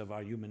aspects of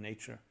our human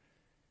nature,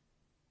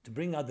 to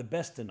bring out the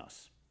best in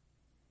us.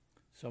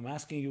 So I'm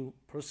asking you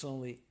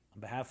personally,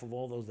 on behalf of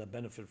all those that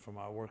benefit from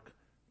our work,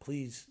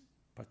 please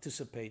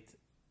participate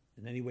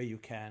in any way you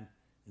can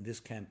in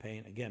this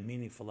campaign. Again,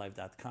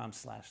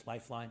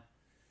 meaningfullife.com/lifeline.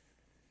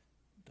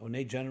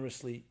 Donate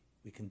generously.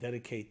 We can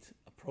dedicate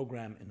a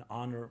program in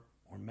honor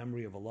or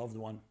memory of a loved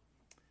one.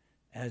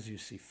 as you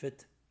see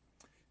fit.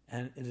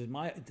 And it is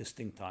my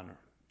distinct honor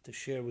to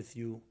share with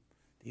you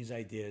these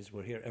ideas.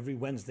 We're here every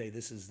Wednesday.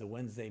 This is the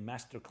Wednesday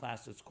Master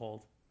Class, it's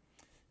called.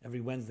 Every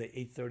Wednesday,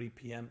 8:30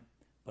 p.m.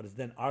 But it's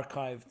then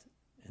archived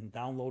and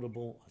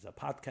downloadable as a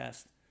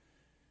podcast,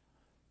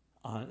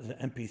 as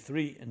an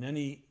MP3, in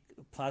any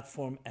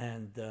platform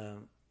and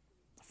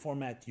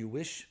format you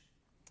wish.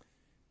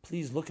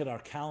 Please look at our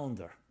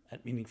calendar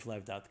at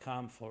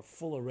meaningfullife.com for a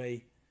full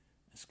array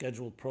of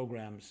scheduled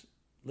programs,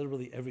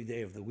 literally every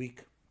day of the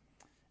week.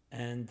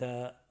 And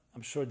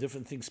I'm sure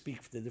different things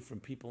speak for the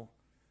different people.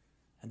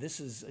 And this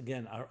is,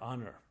 again, our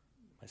honor,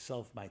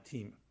 myself, my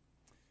team.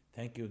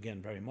 Thank you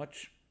again very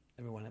much.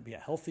 Everyone, be a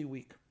healthy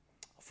week,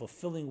 a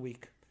fulfilling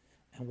week,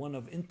 and one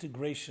of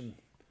integration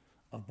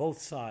of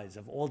both sides,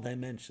 of all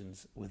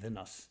dimensions within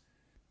us,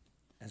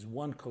 as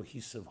one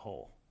cohesive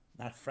whole,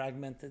 not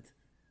fragmented,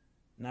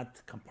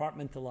 not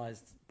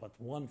compartmentalized, but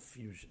one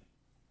fusion.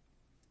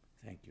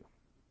 Thank you.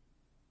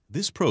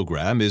 This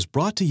program is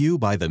brought to you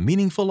by the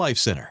Meaningful Life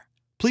Center.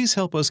 Please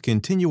help us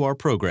continue our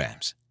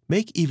programs.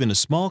 Make even a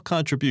small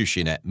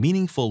contribution at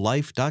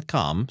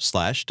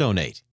meaningfullife.com/donate.